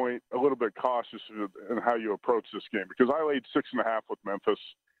this point, a little bit cautious in how you approach this game, because I laid 6.5 with Memphis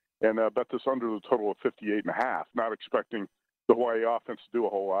and bet this under the total of 58.5, not expecting the Hawaii offense to do a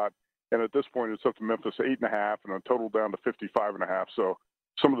whole lot. And at this point, it's up to Memphis 8.5 and a total down to 55.5. So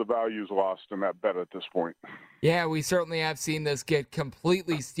some of the value is lost in that bet at this point. Yeah, we certainly have seen this get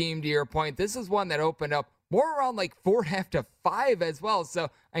completely steamed, to your point. This is one that opened up more around like 4.5 to 5 as well. So,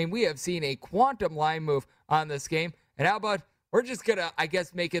 I mean, we have seen a quantum line move on this game. And how about, we're just going to, I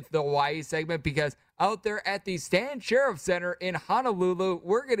guess, make it the Hawaii segment, because out there at the Stan Sheriff Center in Honolulu,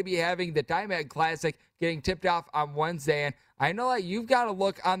 we're going to be having the DIMAG Classic getting tipped off on Wednesday. And I know that you've got to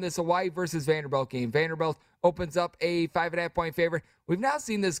look on this Hawaii versus Vanderbilt game. Vanderbilt opens up a 5.5-point favorite. We've now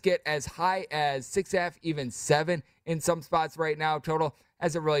seen this get as high as 6.5, even 7 in some spots right now. Total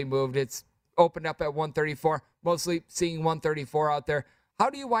hasn't really moved. It's opened up at 134, mostly seeing 134 out there. How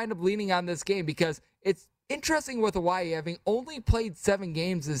do you wind up leaning on this game? Because it's interesting with Hawaii having only played 7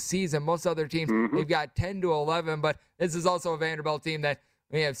 games this season. Most other teams, they've got 10 to 11, but this is also a Vanderbilt team that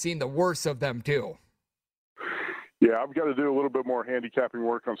we have seen the worst of them too. Yeah, I've got to do a little bit more handicapping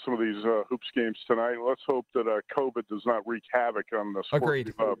work on some of these hoops games tonight. Let's hope that COVID does not wreak havoc on the sport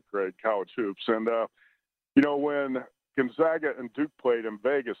we love, Greg, college hoops. And, you know, when Gonzaga and Duke played in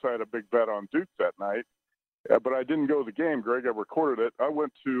Vegas, I had a big bet on Duke that night. But I didn't go to the game, Greg. I recorded it. I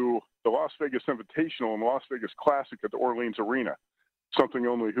went to the Las Vegas Invitational and the Las Vegas Classic at the Orleans Arena, something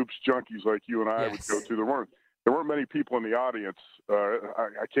only hoops junkies like you and I would go to. There weren't many people in the audience.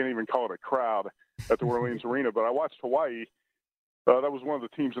 I can't even call it a crowd at the Orleans Arena, but I watched Hawaii. That was one of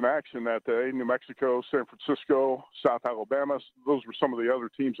the teams in action that day. New Mexico, San Francisco, South Alabama. Those were some of the other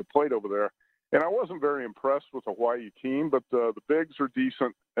teams that played over there. And I wasn't very impressed with the Hawaii team, but the bigs are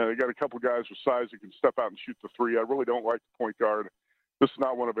decent, and they got a couple guys with size who can step out and shoot the three. I really don't like the point guard. This is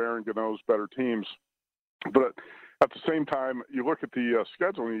not one of Aaron Gano's better teams. But at the same time, you look at the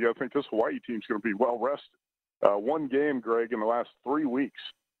schedule, and you got to think this Hawaii team's going to be well-rested. One game, Greg, in the last 3 weeks,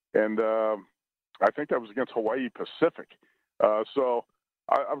 and I think that was against Hawaii Pacific. So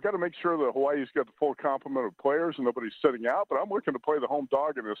I've got to make sure that Hawaii's got the full complement of players and nobody's sitting out, but I'm looking to play the home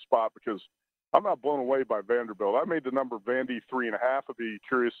dog in this spot because I'm not blown away by Vanderbilt. I made the number Vandy 3.5. I'd be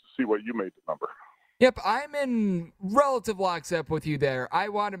curious to see what you made the number. Yep, I'm in relative lockstep with you there. I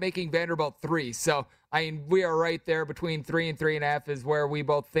wanted making Vanderbilt 3, so I mean we are right there between 3 and 3.5 is where we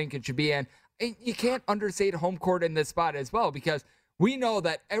both think it should be. And you can't understate home court in this spot as well, because we know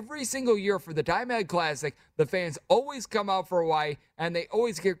that every single year for the DIMAG Classic, the fans always come out for Hawaii, and they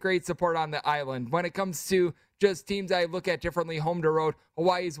always get great support on the island. When it comes to just teams I look at differently home to road,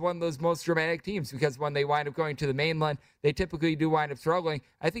 Hawaii is one of those most dramatic teams, because when they wind up going to the mainland, they typically do wind up struggling.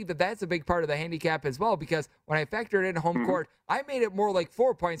 I think that that's a big part of the handicap as well, because when I factored in home court, I made it more like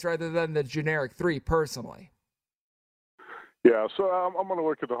 4 points rather than the generic 3 personally. Yeah, so I'm going to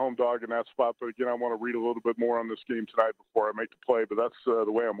look at the home dog in that spot, but again, I want to read a little bit more on this game tonight before I make the play, but that's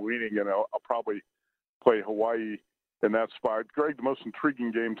the way I'm leaning, and I'll probably play Hawaii in that spot. Greg, the most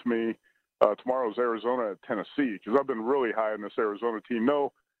intriguing game to me tomorrow is Arizona at Tennessee, because I've been really high on this Arizona team.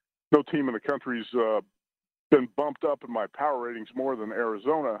 No team in the country's been bumped up in my power ratings more than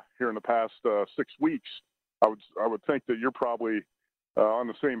Arizona here in the past 6 weeks. I would think that you're probably on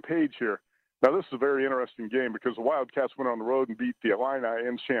the same page here. Now, this is a very interesting game because the Wildcats went on the road and beat the Illini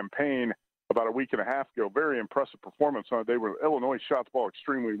in Champaign about a week and a half ago. Very impressive performance on it. Illinois shot the ball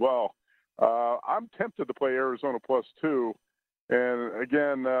extremely well. I'm tempted to play Arizona +2. And,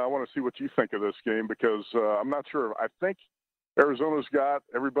 again, I want to see what you think of this game because I'm not sure. I think Arizona's got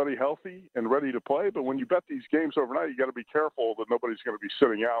everybody healthy and ready to play. But when you bet these games overnight, you got to be careful that nobody's going to be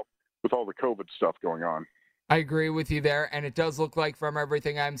sitting out with all the COVID stuff going on. I agree with you there, and it does look like from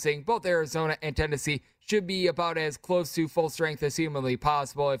everything I'm seeing, both Arizona and Tennessee should be about as close to full strength as humanly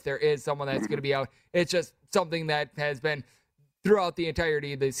possible. If there is someone that's going to be out, it's just something that has been throughout the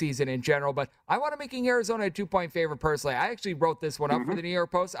entirety of the season in general. But I want to making Arizona a 2-point favorite personally. I actually wrote this one up for the New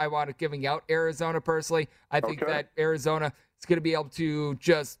York Post. I wanted giving out Arizona personally. I think that Arizona is going to be able to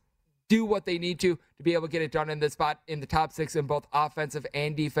just do what they need to be able to get it done in this spot in the top 6 in both offensive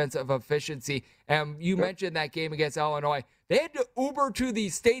and defensive efficiency. And you mentioned that game against Illinois. They had to Uber to the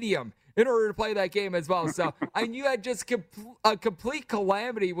stadium in order to play that game as well. So you had just a complete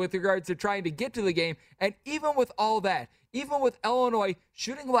calamity with regards to trying to get to the game. And even with all that, even with Illinois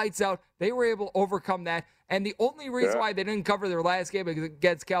shooting lights out, they were able to overcome that. And the only reason why they didn't cover their last game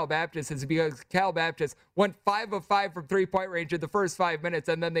against Cal Baptist is because Cal Baptist went 5 of 5 from 3-point range in the first 5 minutes,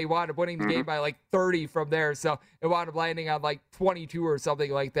 and then they wound up winning the game by like 30 from there. So it wound up landing on like 22 or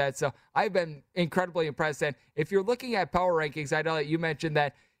something like that. So I've been incredibly impressed. And if you're looking at power rankings, I know that you mentioned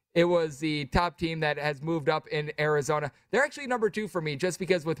that it was the top team that has moved up in Arizona. They're actually number 2 for me, just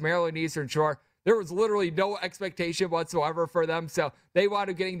because with Maryland Eastern Shore, there was literally no expectation whatsoever for them, so they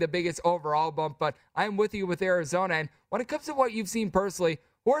wound up getting the biggest overall bump. But I'm with you with Arizona. And when it comes to what you've seen personally,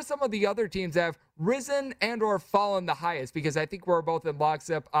 who are some of the other teams that have risen and or fallen the highest? Because I think we're both in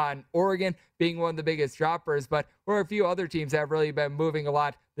lockstep on Oregon being one of the biggest droppers, but there are a few other teams that have really been moving a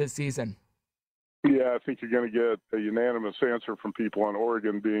lot this season. Yeah, I think you're going to get a unanimous answer from people on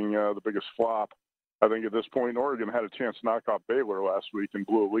Oregon being the biggest flop. I think at this point, Oregon had a chance to knock off Baylor last week and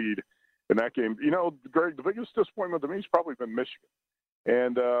blew a lead in that game. You know, Greg, the biggest disappointment to me has probably been Michigan.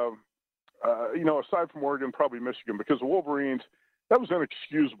 And, you know, aside from Oregon, probably Michigan, because the Wolverines, that was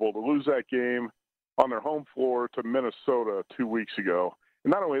inexcusable to lose that game on their home floor to Minnesota 2 weeks ago.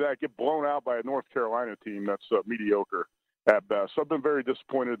 And not only that, get blown out by a North Carolina team that's mediocre at best. So I've been very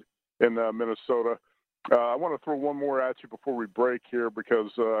disappointed in Minnesota. I want to throw one more at you before we break here,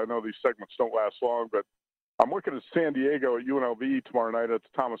 because I know these segments don't last long, but I'm looking at San Diego at UNLV tomorrow night at the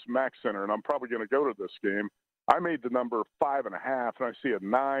Thomas Mack Center, and I'm probably going to go to this game. I made the number 5.5, and I see a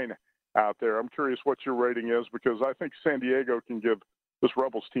 9 out there. I'm curious what your rating is, because I think San Diego can give this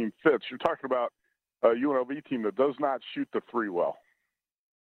Rebels team fits. You're talking about a UNLV team that does not shoot the 3 well.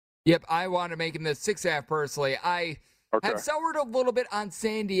 Yep, I want to make him the 6.5 personally. I have soured a little bit on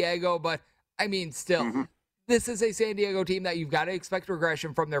San Diego, but I mean, still, this is a San Diego team that you've got to expect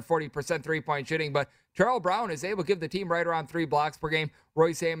regression from their 40% 3-point shooting, but Terrell Brown is able to give the team right around 3 blocks per game.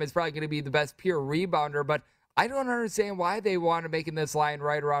 Royce Ham is probably going to be the best pure rebounder, but I don't understand why they want to make this line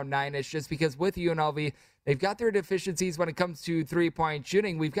right around 9-ish, just because with UNLV, they've got their deficiencies when it comes to 3-point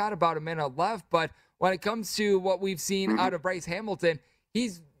shooting. We've got about a minute left, but when it comes to what we've seen out of Bryce Hamilton,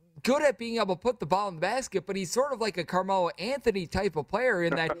 he's good at being able to put the ball in the basket, but he's sort of like a Carmelo Anthony type of player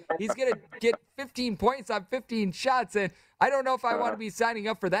in that he's going to get 15 points on 15 shots, and I don't know if I want to be signing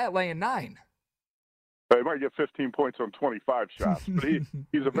up for that laying 9. He might get 15 points on 25 shots, but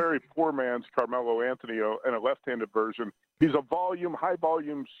he's a very poor man's Carmelo Anthony and a left-handed version. He's a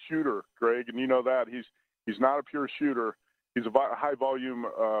high-volume shooter, Greg, and you know that. He's not a pure shooter. He's a high-volume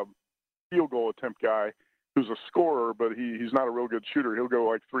field goal attempt guy who's a scorer, but he's not a real good shooter. He'll go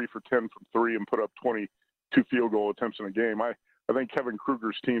like 3 for 10 from 3 and put up 22 field goal attempts in a game. I think Kevin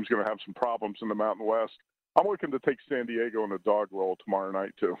Kruger's team's going to have some problems in the Mountain West. I'm looking to take San Diego in a dog roll tomorrow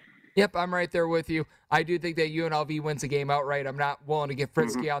night, too. Yep, I'm right there with you. I do think that UNLV wins the game outright. I'm not willing to get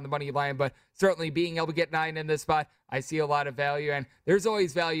frisky on the money line, but certainly being able to get 9 in this spot, I see a lot of value, and there's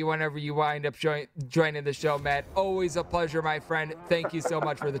always value whenever you wind up joining the show, Matt. Always a pleasure, my friend. Thank you so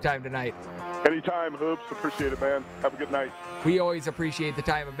much for the time tonight. Anytime, Hoops. Appreciate it, man. Have a good night. We always appreciate the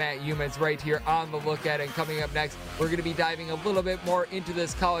time of Matt Youmans right here on The Look At. And coming up next, we're going to be diving a little bit more into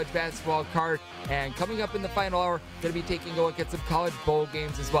this college basketball card. And coming up in the final hour, going to be taking a look at some college bowl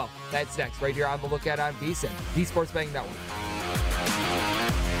games as well. That's next right here on The Look At on VSiN, the Sports Betting Network.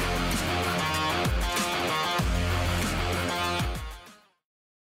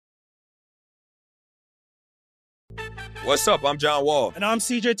 What's up? I'm John Wall. And I'm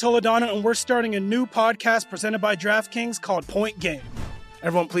CJ Toledano, and we're starting a new podcast presented by DraftKings called Point Game.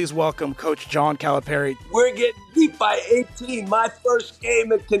 Everyone, please welcome Coach John Calipari. We're getting beat by 18. My first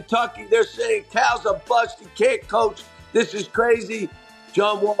game in Kentucky, they're saying Cal's a bust. He can't coach. This is crazy.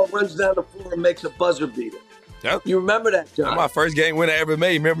 John Wall runs down the floor and makes a buzzer beater. Yep. You remember that, John? That's my first game win I ever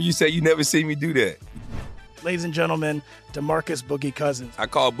made. Remember you said you never see me do that. Ladies and gentlemen, DeMarcus Boogie Cousins. I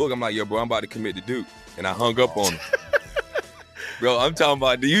called Boog. I'm like, yo, bro, I'm about to commit to Duke. And I hung up on him. Bro, I'm talking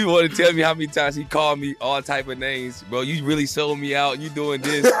about, do you want to tell me how many times he called me all type of names? Bro, you really sold me out. You doing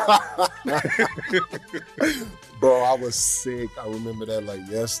this. Bro, I was sick. I remember that like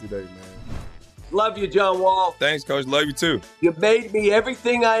yesterday, man. Love you, John Wall. Thanks, Coach. Love you, too. You made me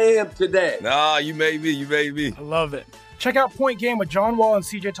everything I am today. Nah, you made me. You made me. I love it. Check out Point Game with John Wall and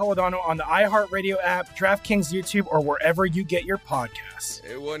CJ Toledano on the iHeartRadio app, DraftKings YouTube, or wherever you get your podcasts.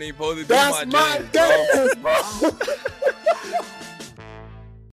 It wasn't even supposed to be That's my game, bro.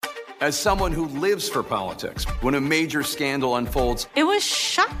 As someone who lives for politics, when a major scandal unfolds, It was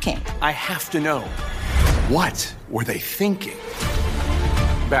shocking. I have to know, what were they thinking?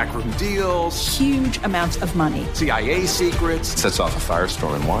 Backroom deals, Huge amounts of money. CIA secrets, Sets off a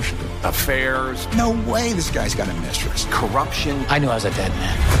firestorm in Washington. affairs, No way this guy's got a mistress. corruption. I knew I was a dead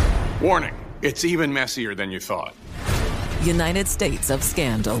man. Warning, it's even messier than you thought. United States of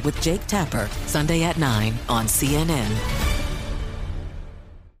Scandal with Jake Tapper, Sunday at 9 on CNN.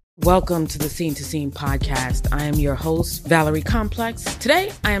 Welcome to the Scene to Scene podcast. I am your host, Valerie Complex.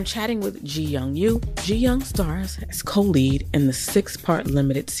 Today, I am chatting with Ji Young Yu. Ji Young stars as co-lead in the 6-part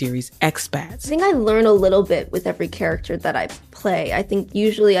limited series Expats. I think I learn a little bit with every character that I play. I think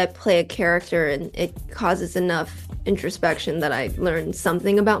usually I play a character and it causes enough introspection that I learn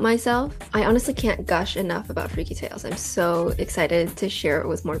something about myself. I honestly can't gush enough about Freaky Tales. I'm so excited to share it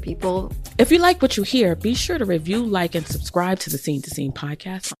with more people. If you like what you hear, be sure to review, like, and subscribe to the Scene to Scene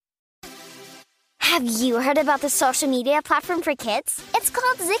podcast. Have you heard about the social media platform for kids? It's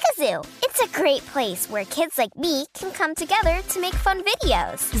called Zigazoo. It's a great place where kids like me can come together to make fun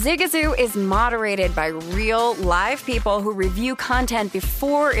videos. Zigazoo is moderated by real, live people who review content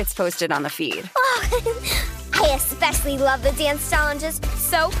before it's posted on the feed. Oh, I especially love the dance challenges.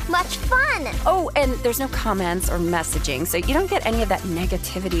 So much fun. Oh, and there's no comments or messaging, so you don't get any of that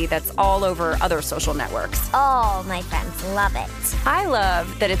negativity that's all over other social networks. All my friends love it. I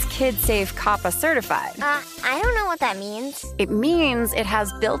love that it's kid-safe COPPA certified. I don't know what that means. It means it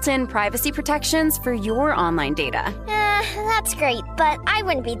has built-in privacy protections for your online data. That's great, but I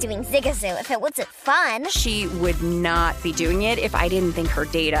wouldn't be doing Zigazoo if it wasn't fun. She would not be doing it if I didn't think her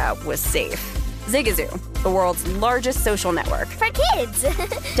data was safe. Zigazoo, the world's largest social network. For kids.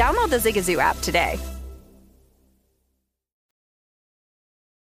 Download the Zigazoo app today.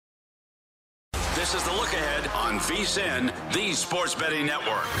 This is the look ahead on VSiN, the Sports Betting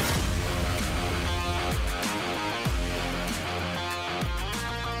Network.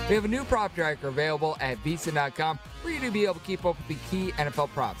 We have a new prop tracker available at VSiN.com for you to be able to keep up with the key NFL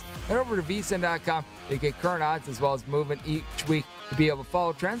props. Head over to VSiN.com to get current odds as well as movement each week to be able to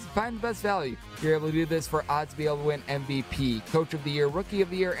follow trends and find the best value. You're able to do this for odds to be able to win MVP, Coach of the Year, Rookie of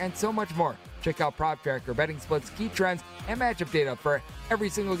the Year, and so much more. Check out Prop Tracker, betting splits, key trends, and matchup data for every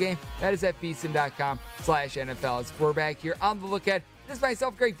single game. That is at VSiN.com/NFL. As we're back here on the look ahead, this is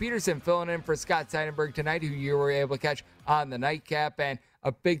myself, Greg Peterson, filling in for Scott Seidenberg tonight, who you were able to catch on the nightcap. And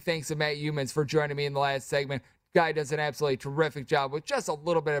a big thanks to Matt Youmans for joining me in the last segment. Guy does an absolutely terrific job with just a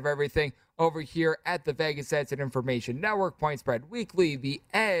little bit of everything over here at the Vegas Stats and Information Network. Point Spread Weekly, The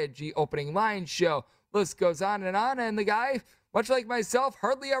Edge, the Opening Line Show. List goes on. And the guy, much like myself,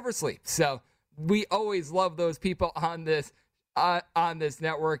 hardly ever sleeps. So we always love those people on this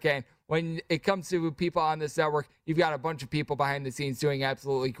network. And when it comes to people on this network, you've got a bunch of people behind the scenes doing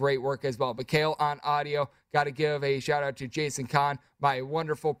absolutely great work as well. Mikhail on audio. Got to give a shout out to Jason Kahn, my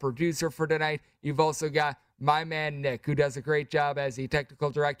wonderful producer for tonight. You've also got my man Nick, who does a great job as the technical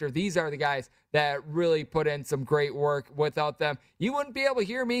director. These are the guys that really put in some great work. Without them, you wouldn't be able to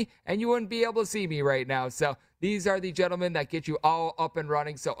hear me and you wouldn't be able to see me right now. So these are the gentlemen that get you all up and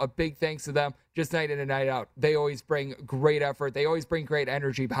running. So a big thanks to them just night in and night out. They always bring great effort. They always bring great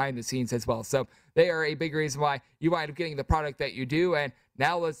energy behind the scenes as well. So they are a big reason why you wind up getting the product that you do. And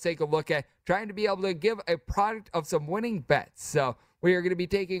now let's take a look at trying to be able to give a product of some winning bets. So we are going to be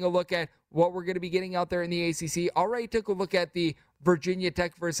taking a look at what we're going to be getting out there in the ACC. Already took a look at the Virginia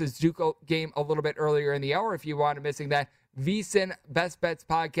Tech versus Duke game a little bit earlier in the hour. If you wanted missing that, VSiN Best Bets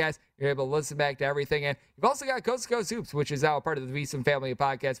podcast, you're able to listen back to everything. And you've also got Coast to Coast Hoops, which is now a part of the VSiN family of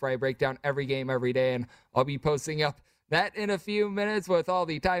podcasts where I break down every game every day. And I'll be posting up that in a few minutes with all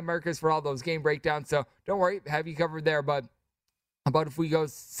the time markers for all those game breakdowns. So don't worry, have you covered there. But how about if we go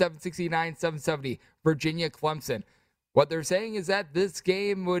 769, 770, Virginia Clemson? What they're saying is that this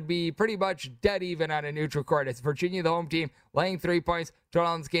game would be pretty much dead even on a neutral court. It's Virginia, the home team, laying 3 points. Total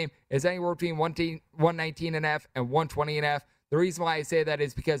on this game is anywhere between 119.5 and 120.5. The reason why I say that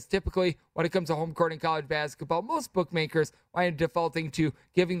is because typically when it comes to home court in college basketball, most bookmakers are defaulting to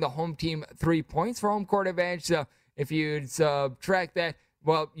giving the home team 3 points for home court advantage. So if you subtract that,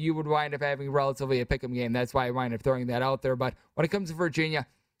 well, you would wind up having relatively a pick'em game. That's why I wind up throwing that out there. But when it comes to Virginia,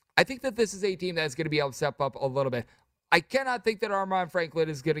 I think that this is a team that's going to be able to step up a little bit. I cannot think that Armand Franklin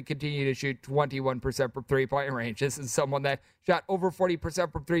is going to continue to shoot 21% from three-point range. This is someone that shot over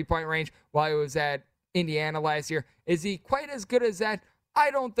 40% from three-point range while he was at Indiana last year. Is he quite as good as that?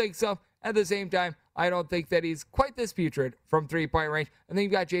 I don't think so. At the same time, I don't think that he's quite this putrid from three-point range. And then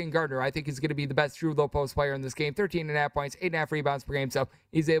you've got Jayden Gardner. I think he's going to be the best true low-post player in this game. 13.5 points, 8.5 rebounds per game. So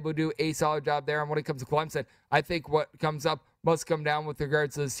he's able to do a solid job there. And when it comes to Clemson, I think what comes up must come down with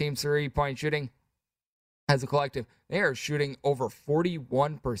regards to this team's three-point shooting. As a collective, they are shooting over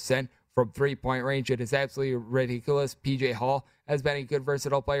 41% from three-point range. It is absolutely ridiculous. PJ Hall has been a good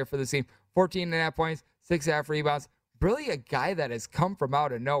versatile player for the team. 14.5 points, 6.5 rebounds. Really a guy that has come from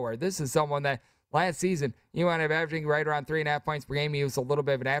out of nowhere. This is someone that last season, he wound up averaging right around 3.5 points per game. He was a little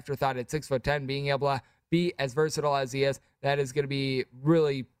bit of an afterthought at 6'10", being able to be as versatile as he is. That is going to be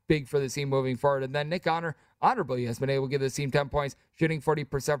really big for the team moving forward. And then Nick honorably has been able to give this team 10 points, shooting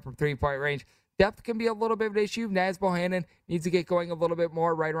 40% from three-point range. Depth can be a little bit of an issue. Naz Bohannon needs to get going a little bit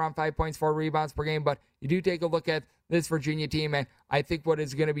more, right around 5 points, 4 rebounds per game. But you do take a look at this Virginia team, and I think what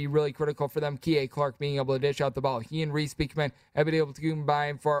is going to be really critical for them, Kihei Clark being able to dish out the ball. He and Reese Beekman have been able to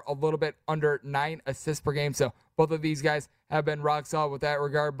combine for a little bit under 9 assists per game. So both of these guys have been rock solid with that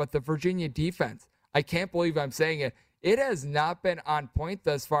regard. But the Virginia defense, I can't believe I'm saying it. It has not been on point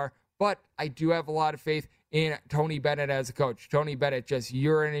thus far, but I do have a lot of faith in Tony Bennett as a coach. Tony Bennett, just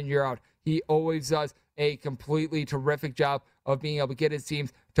year in and year out, he always does a completely terrific job of being able to get his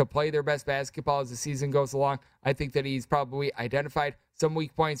teams to play their best basketball as the season goes along. I think that he's probably identified some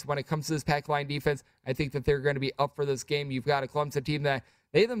weak points when it comes to this pack line defense. I think that they're going to be up for this game. You've got a Clemson team that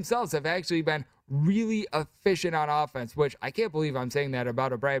they themselves have actually been really efficient on offense, which I can't believe I'm saying that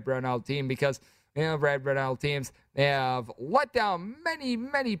about a Brad Brownell team because, Brad Brownell teams, they have let down many,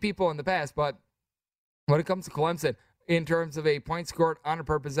 many people in the past. But when it comes to Clemson, in terms of a point scored on a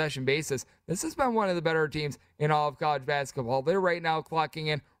per possession basis, this has been one of the better teams in all of college basketball. They're right now clocking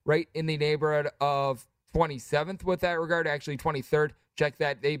in right in the neighborhood of 27th with that regard, actually 23rd. Check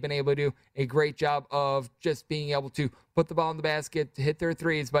that. They've been able to do a great job of just being able to put the ball in the basket, to hit their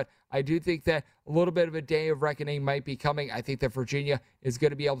threes. But I do think that a little bit of a day of reckoning might be coming. I think that Virginia is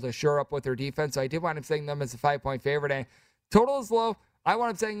going to be able to shore up with their defense. So I did wind up saying them as a 5-point favorite. And total is low. I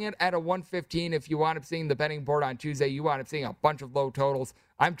wound up saying it at a 115. If you wound up seeing the betting board on Tuesday, you wound up seeing a bunch of low totals.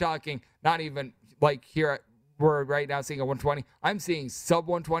 I'm talking not even like here we're right now seeing a 120. I'm seeing sub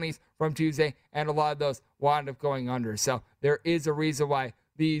 120s from Tuesday, and a lot of those wound up going under. So there is a reason why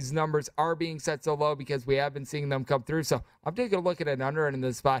these numbers are being set so low, because we have been seeing them come through. So I'm taking a look at an under in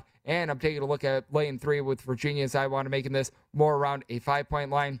this spot, and I'm taking a look at lane 3 with Virginia, as I want to making this more around a 5-point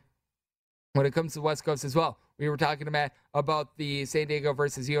line. When it comes to the West Coast as well, we were talking to Matt about the San Diego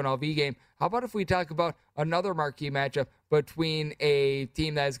versus UNLV game. How about if we talk about another marquee matchup between a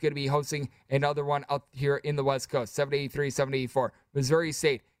team that is going to be hosting another one out here in the West Coast, 783-784. Missouri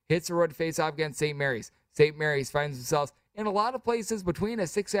State hits the road to face off against St. Mary's. St. Mary's finds themselves in a lot of places between a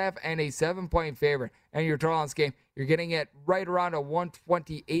 6.5 and a 7-point favorite. And your total on this game, you're getting it right around a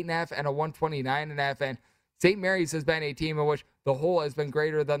 128.5 and a 129.5. And St. Mary's has been a team in which the whole has been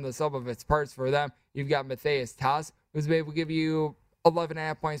greater than the sum of its parts for them. You've got Matthias Tass, who's been able to give you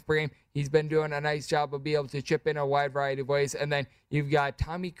 11.5 points per game. He's been doing a nice job of being able to chip in a wide variety of ways. And then you've got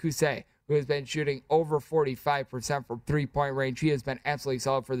Tommy Kuhse, who has been shooting over 45% from three-point range. He has been absolutely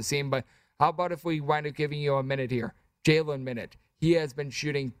solid for the team. But how about if we wind up giving you a minute here? Jalen Minute. He has been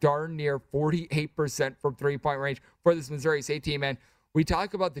shooting darn near 48% from three-point range for this Missouri State team. And we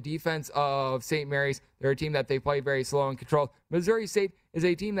talk about the defense of St. Mary's. They're a team that they play very slow and controlled. Missouri State is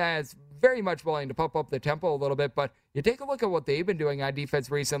a team that is very much willing to pump up the tempo a little bit, but you take a look at what they've been doing on defense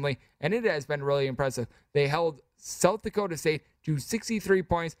recently, and it has been really impressive. They held South Dakota State to 63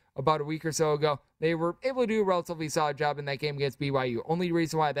 points about a week or so ago. They were able to do a relatively solid job in that game against BYU. Only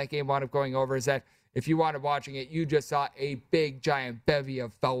reason why that game wound up going over is that if you wound up watching it, you just saw a big, giant bevy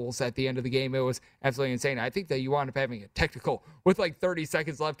of fouls at the end of the game. It was absolutely insane. I think that you wound up having a technical with like 30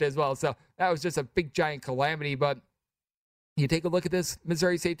 seconds left as well. So that was just a big, giant calamity. But you take a look at this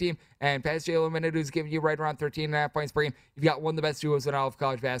Missouri State team, and past Jalen Minute, who's giving you right around 13.5 points per game, you've got one of the best duos in all of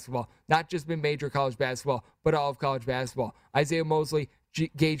college basketball. Not just in major college basketball, but all of college basketball. Isaiah Mosley,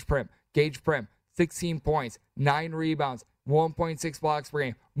 Gage Prim. 16 points, 9 rebounds, 1.6 blocks per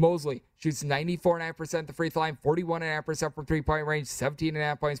game. Mosley shoots 94.5% the free throw line, 41.5% from three-point range,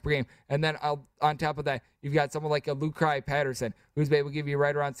 17.5 points per game. And then on top of that, you've got someone like a Lucas Patterson, who's been able to give you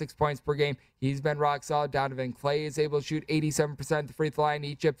right around 6 points per game. He's been rock solid. Donovan Clay is able to shoot 87% the free throw line.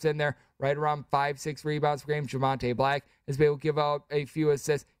 He chips in there right around 5-6 rebounds per game. Javonte Black has been able to give out a few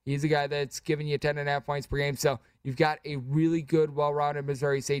assists. He's a guy that's giving you 10.5 points per game. So you've got a really good, well-rounded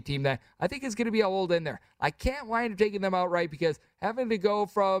Missouri State team that I think is going to be able to hold in there. I can't wind up taking them outright because having to go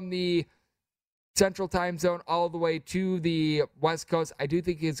from the Central Time Zone all the way to the West Coast, I do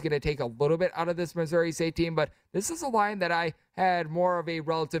think it's going to take a little bit out of this Missouri State team, but this is a line that I had more of a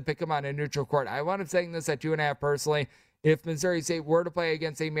relative pick 'em on a neutral court. I wound up saying this at 2.5 personally. If Missouri State were to play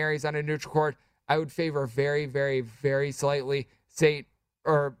against St. Mary's on a neutral court, I would favor very, very, very slightly State,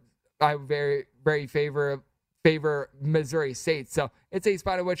 or I would very favor Missouri State. So it's a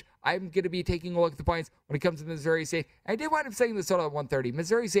spot in which I'm going to be taking a look at the points when it comes to Missouri State. I did wind up saying this total at 130.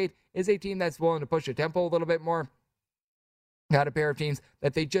 Missouri State is a team that's willing to push the tempo a little bit more. Got a pair of teams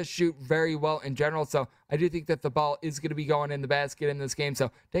that they just shoot very well in general. So I do think that the ball is going to be going in the basket in this game.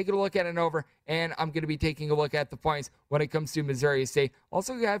 So taking a look at it over, and I'm going to be taking a look at the points when it comes to Missouri State.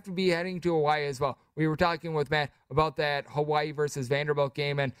 Also, you have to be heading to Hawaii as well. We were talking with Matt about that Hawaii versus Vanderbilt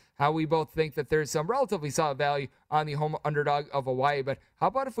game and how we both think that there's some relatively solid value on the home underdog of Hawaii. But how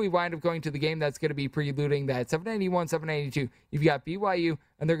about if we wind up going to the game that's going to be preluding that 791, 792? You've got BYU,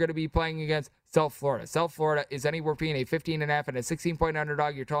 and they're going to be playing against South Florida. South Florida is anywhere between a 15.5 and a 16-point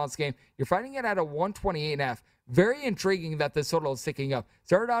underdog. Your total in this game, you're finding it at a 128.5. Very intriguing that this total is ticking up.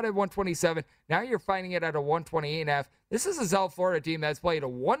 Started out at 127. Now you're finding it at a 128.5. This is a South Florida team that's played a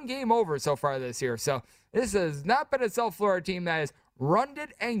one game over so far this year. So this has not been a South Florida team that has runned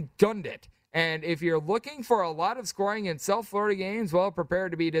it and gunned it. And if you're looking for a lot of scoring in South Florida games, well, prepare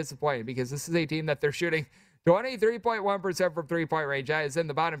to be disappointed, because this is a team that they're shooting 23.1% from three-point range. That is in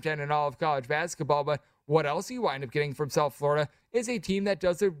the bottom 10 in all of college basketball. But what else you wind up getting from South Florida is a team that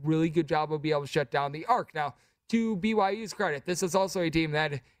does a really good job of being able to shut down the arc. Now, to BYU's credit, this is also a team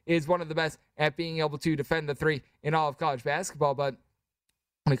that is one of the best at being able to defend the three in all of college basketball. But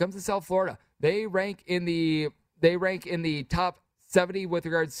when it comes to South Florida, they rank in the top 70 with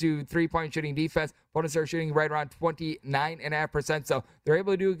regards to three-point shooting defense. Opponents are shooting right around 29.5%, so they're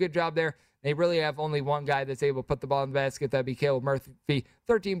able to do a good job there. They really have only one guy that's able to put the ball in the basket. That'd be Caleb Murphy.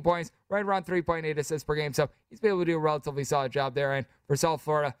 13 points, right around 3.8 assists per game. So he's been able to do a relatively solid job there. And for South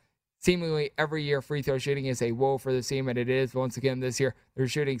Florida, seemingly every year free throw shooting is a woe for the team, and it is once again this year. They're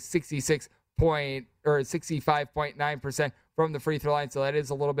shooting 65.9% from the free throw line, so that is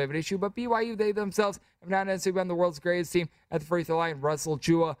a little bit of an issue. But BYU, they themselves have not necessarily been the world's greatest team at the free throw line. Russell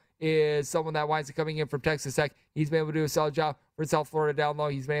Chua is someone that winds up coming in from Texas Tech. He's been able to do a solid job for South Florida down low.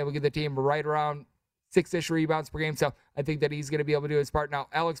 He's been able to get the team right around 6-ish rebounds per game, so I think that he's going to be able to do his part. Now,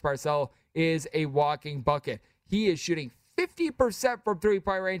 Alex Barcelo is a walking bucket. He is shooting 50% from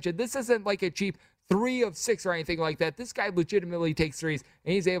three-point range, and this isn't like a cheap 3 of 6 or anything like that. This guy legitimately takes threes,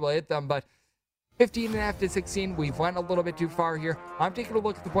 and he's able to hit them, but 15.5 to 16, we've went a little bit too far here. I'm taking a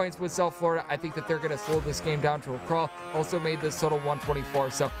look at the points with South Florida. I think that they're going to slow this game down to a crawl. Also made this total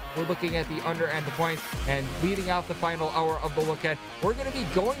 124. So we're looking at the under and the points. And leading out the final hour of the look at, we're going to be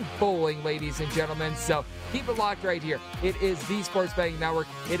going bowling, ladies and gentlemen. So keep it locked right here. It is the Sports Betting Network.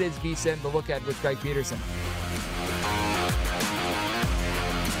 It is VSiN, the look at with Greg Peterson.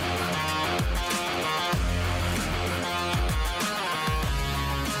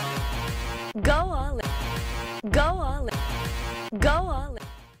 Go all in. Go all in. Go all in.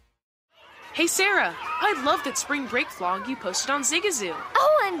 Hey Sarah, I love that spring break vlog you posted on Zigazoo.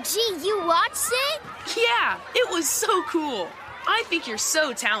 OMG, you watched it? Yeah, it was so cool. I think you're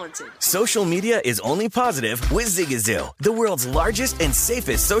so talented. Social media is only positive with Zigazoo, the world's largest and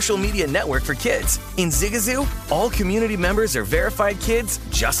safest social media network for kids. In Zigazoo, all community members are verified kids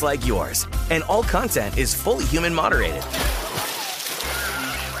just like yours, and all content is fully human moderated.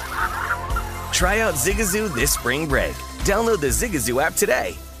 Try out Zigazoo this spring break. Download the Zigazoo app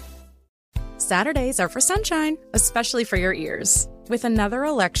today. Saturdays are for sunshine, especially for your ears. With another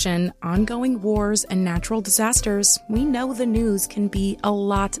election, ongoing wars, and natural disasters, we know the news can be a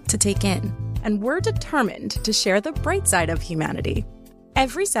lot to take in. And we're determined to share the bright side of humanity.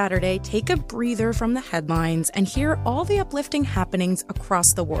 Every Saturday, take a breather from the headlines and hear all the uplifting happenings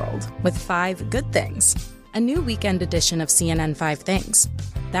across the world with 5 Good Things, a new weekend edition of CNN 5 Things.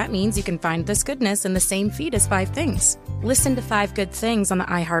 That means you can find this goodness in the same feed as 5 Things. Listen to 5 Good Things on the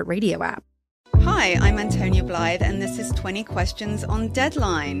iHeartRadio app. Hi, I'm Antonia Blythe, and this is 20 Questions on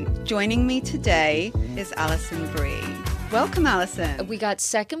Deadline. Joining me today is Alison Brie. Welcome, Allison. We got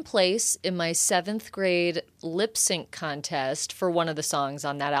second place in my 7th grade lip sync contest for one of the songs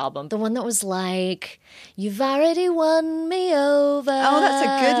on that album. The one that was like, "You've already won me over." Oh, that's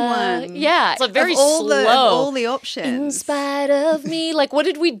a good one. Yeah. It's very slow. Of all the options. In spite of me. Like, what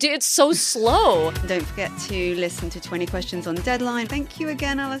did we do? It's so slow. Don't forget to listen to 20 Questions on Deadline. Thank you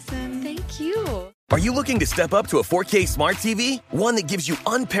again, Allison. Thank you. Are you looking to step up to a 4K smart TV? One that gives you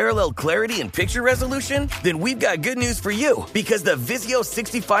unparalleled clarity and picture resolution? Then we've got good news for you, because the Vizio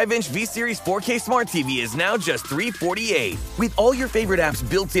 65-inch V-Series 4K smart TV is now just $348. With all your favorite apps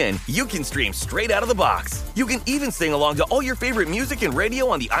built in, you can stream straight out of the box. You can even sing along to all your favorite music and radio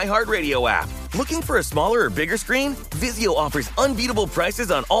on the iHeartRadio app. Looking for a smaller or bigger screen? Vizio offers unbeatable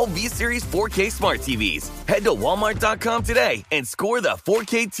prices on all V-Series 4K smart TVs. Head to Walmart.com today and score the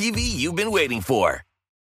 4K TV you've been waiting for.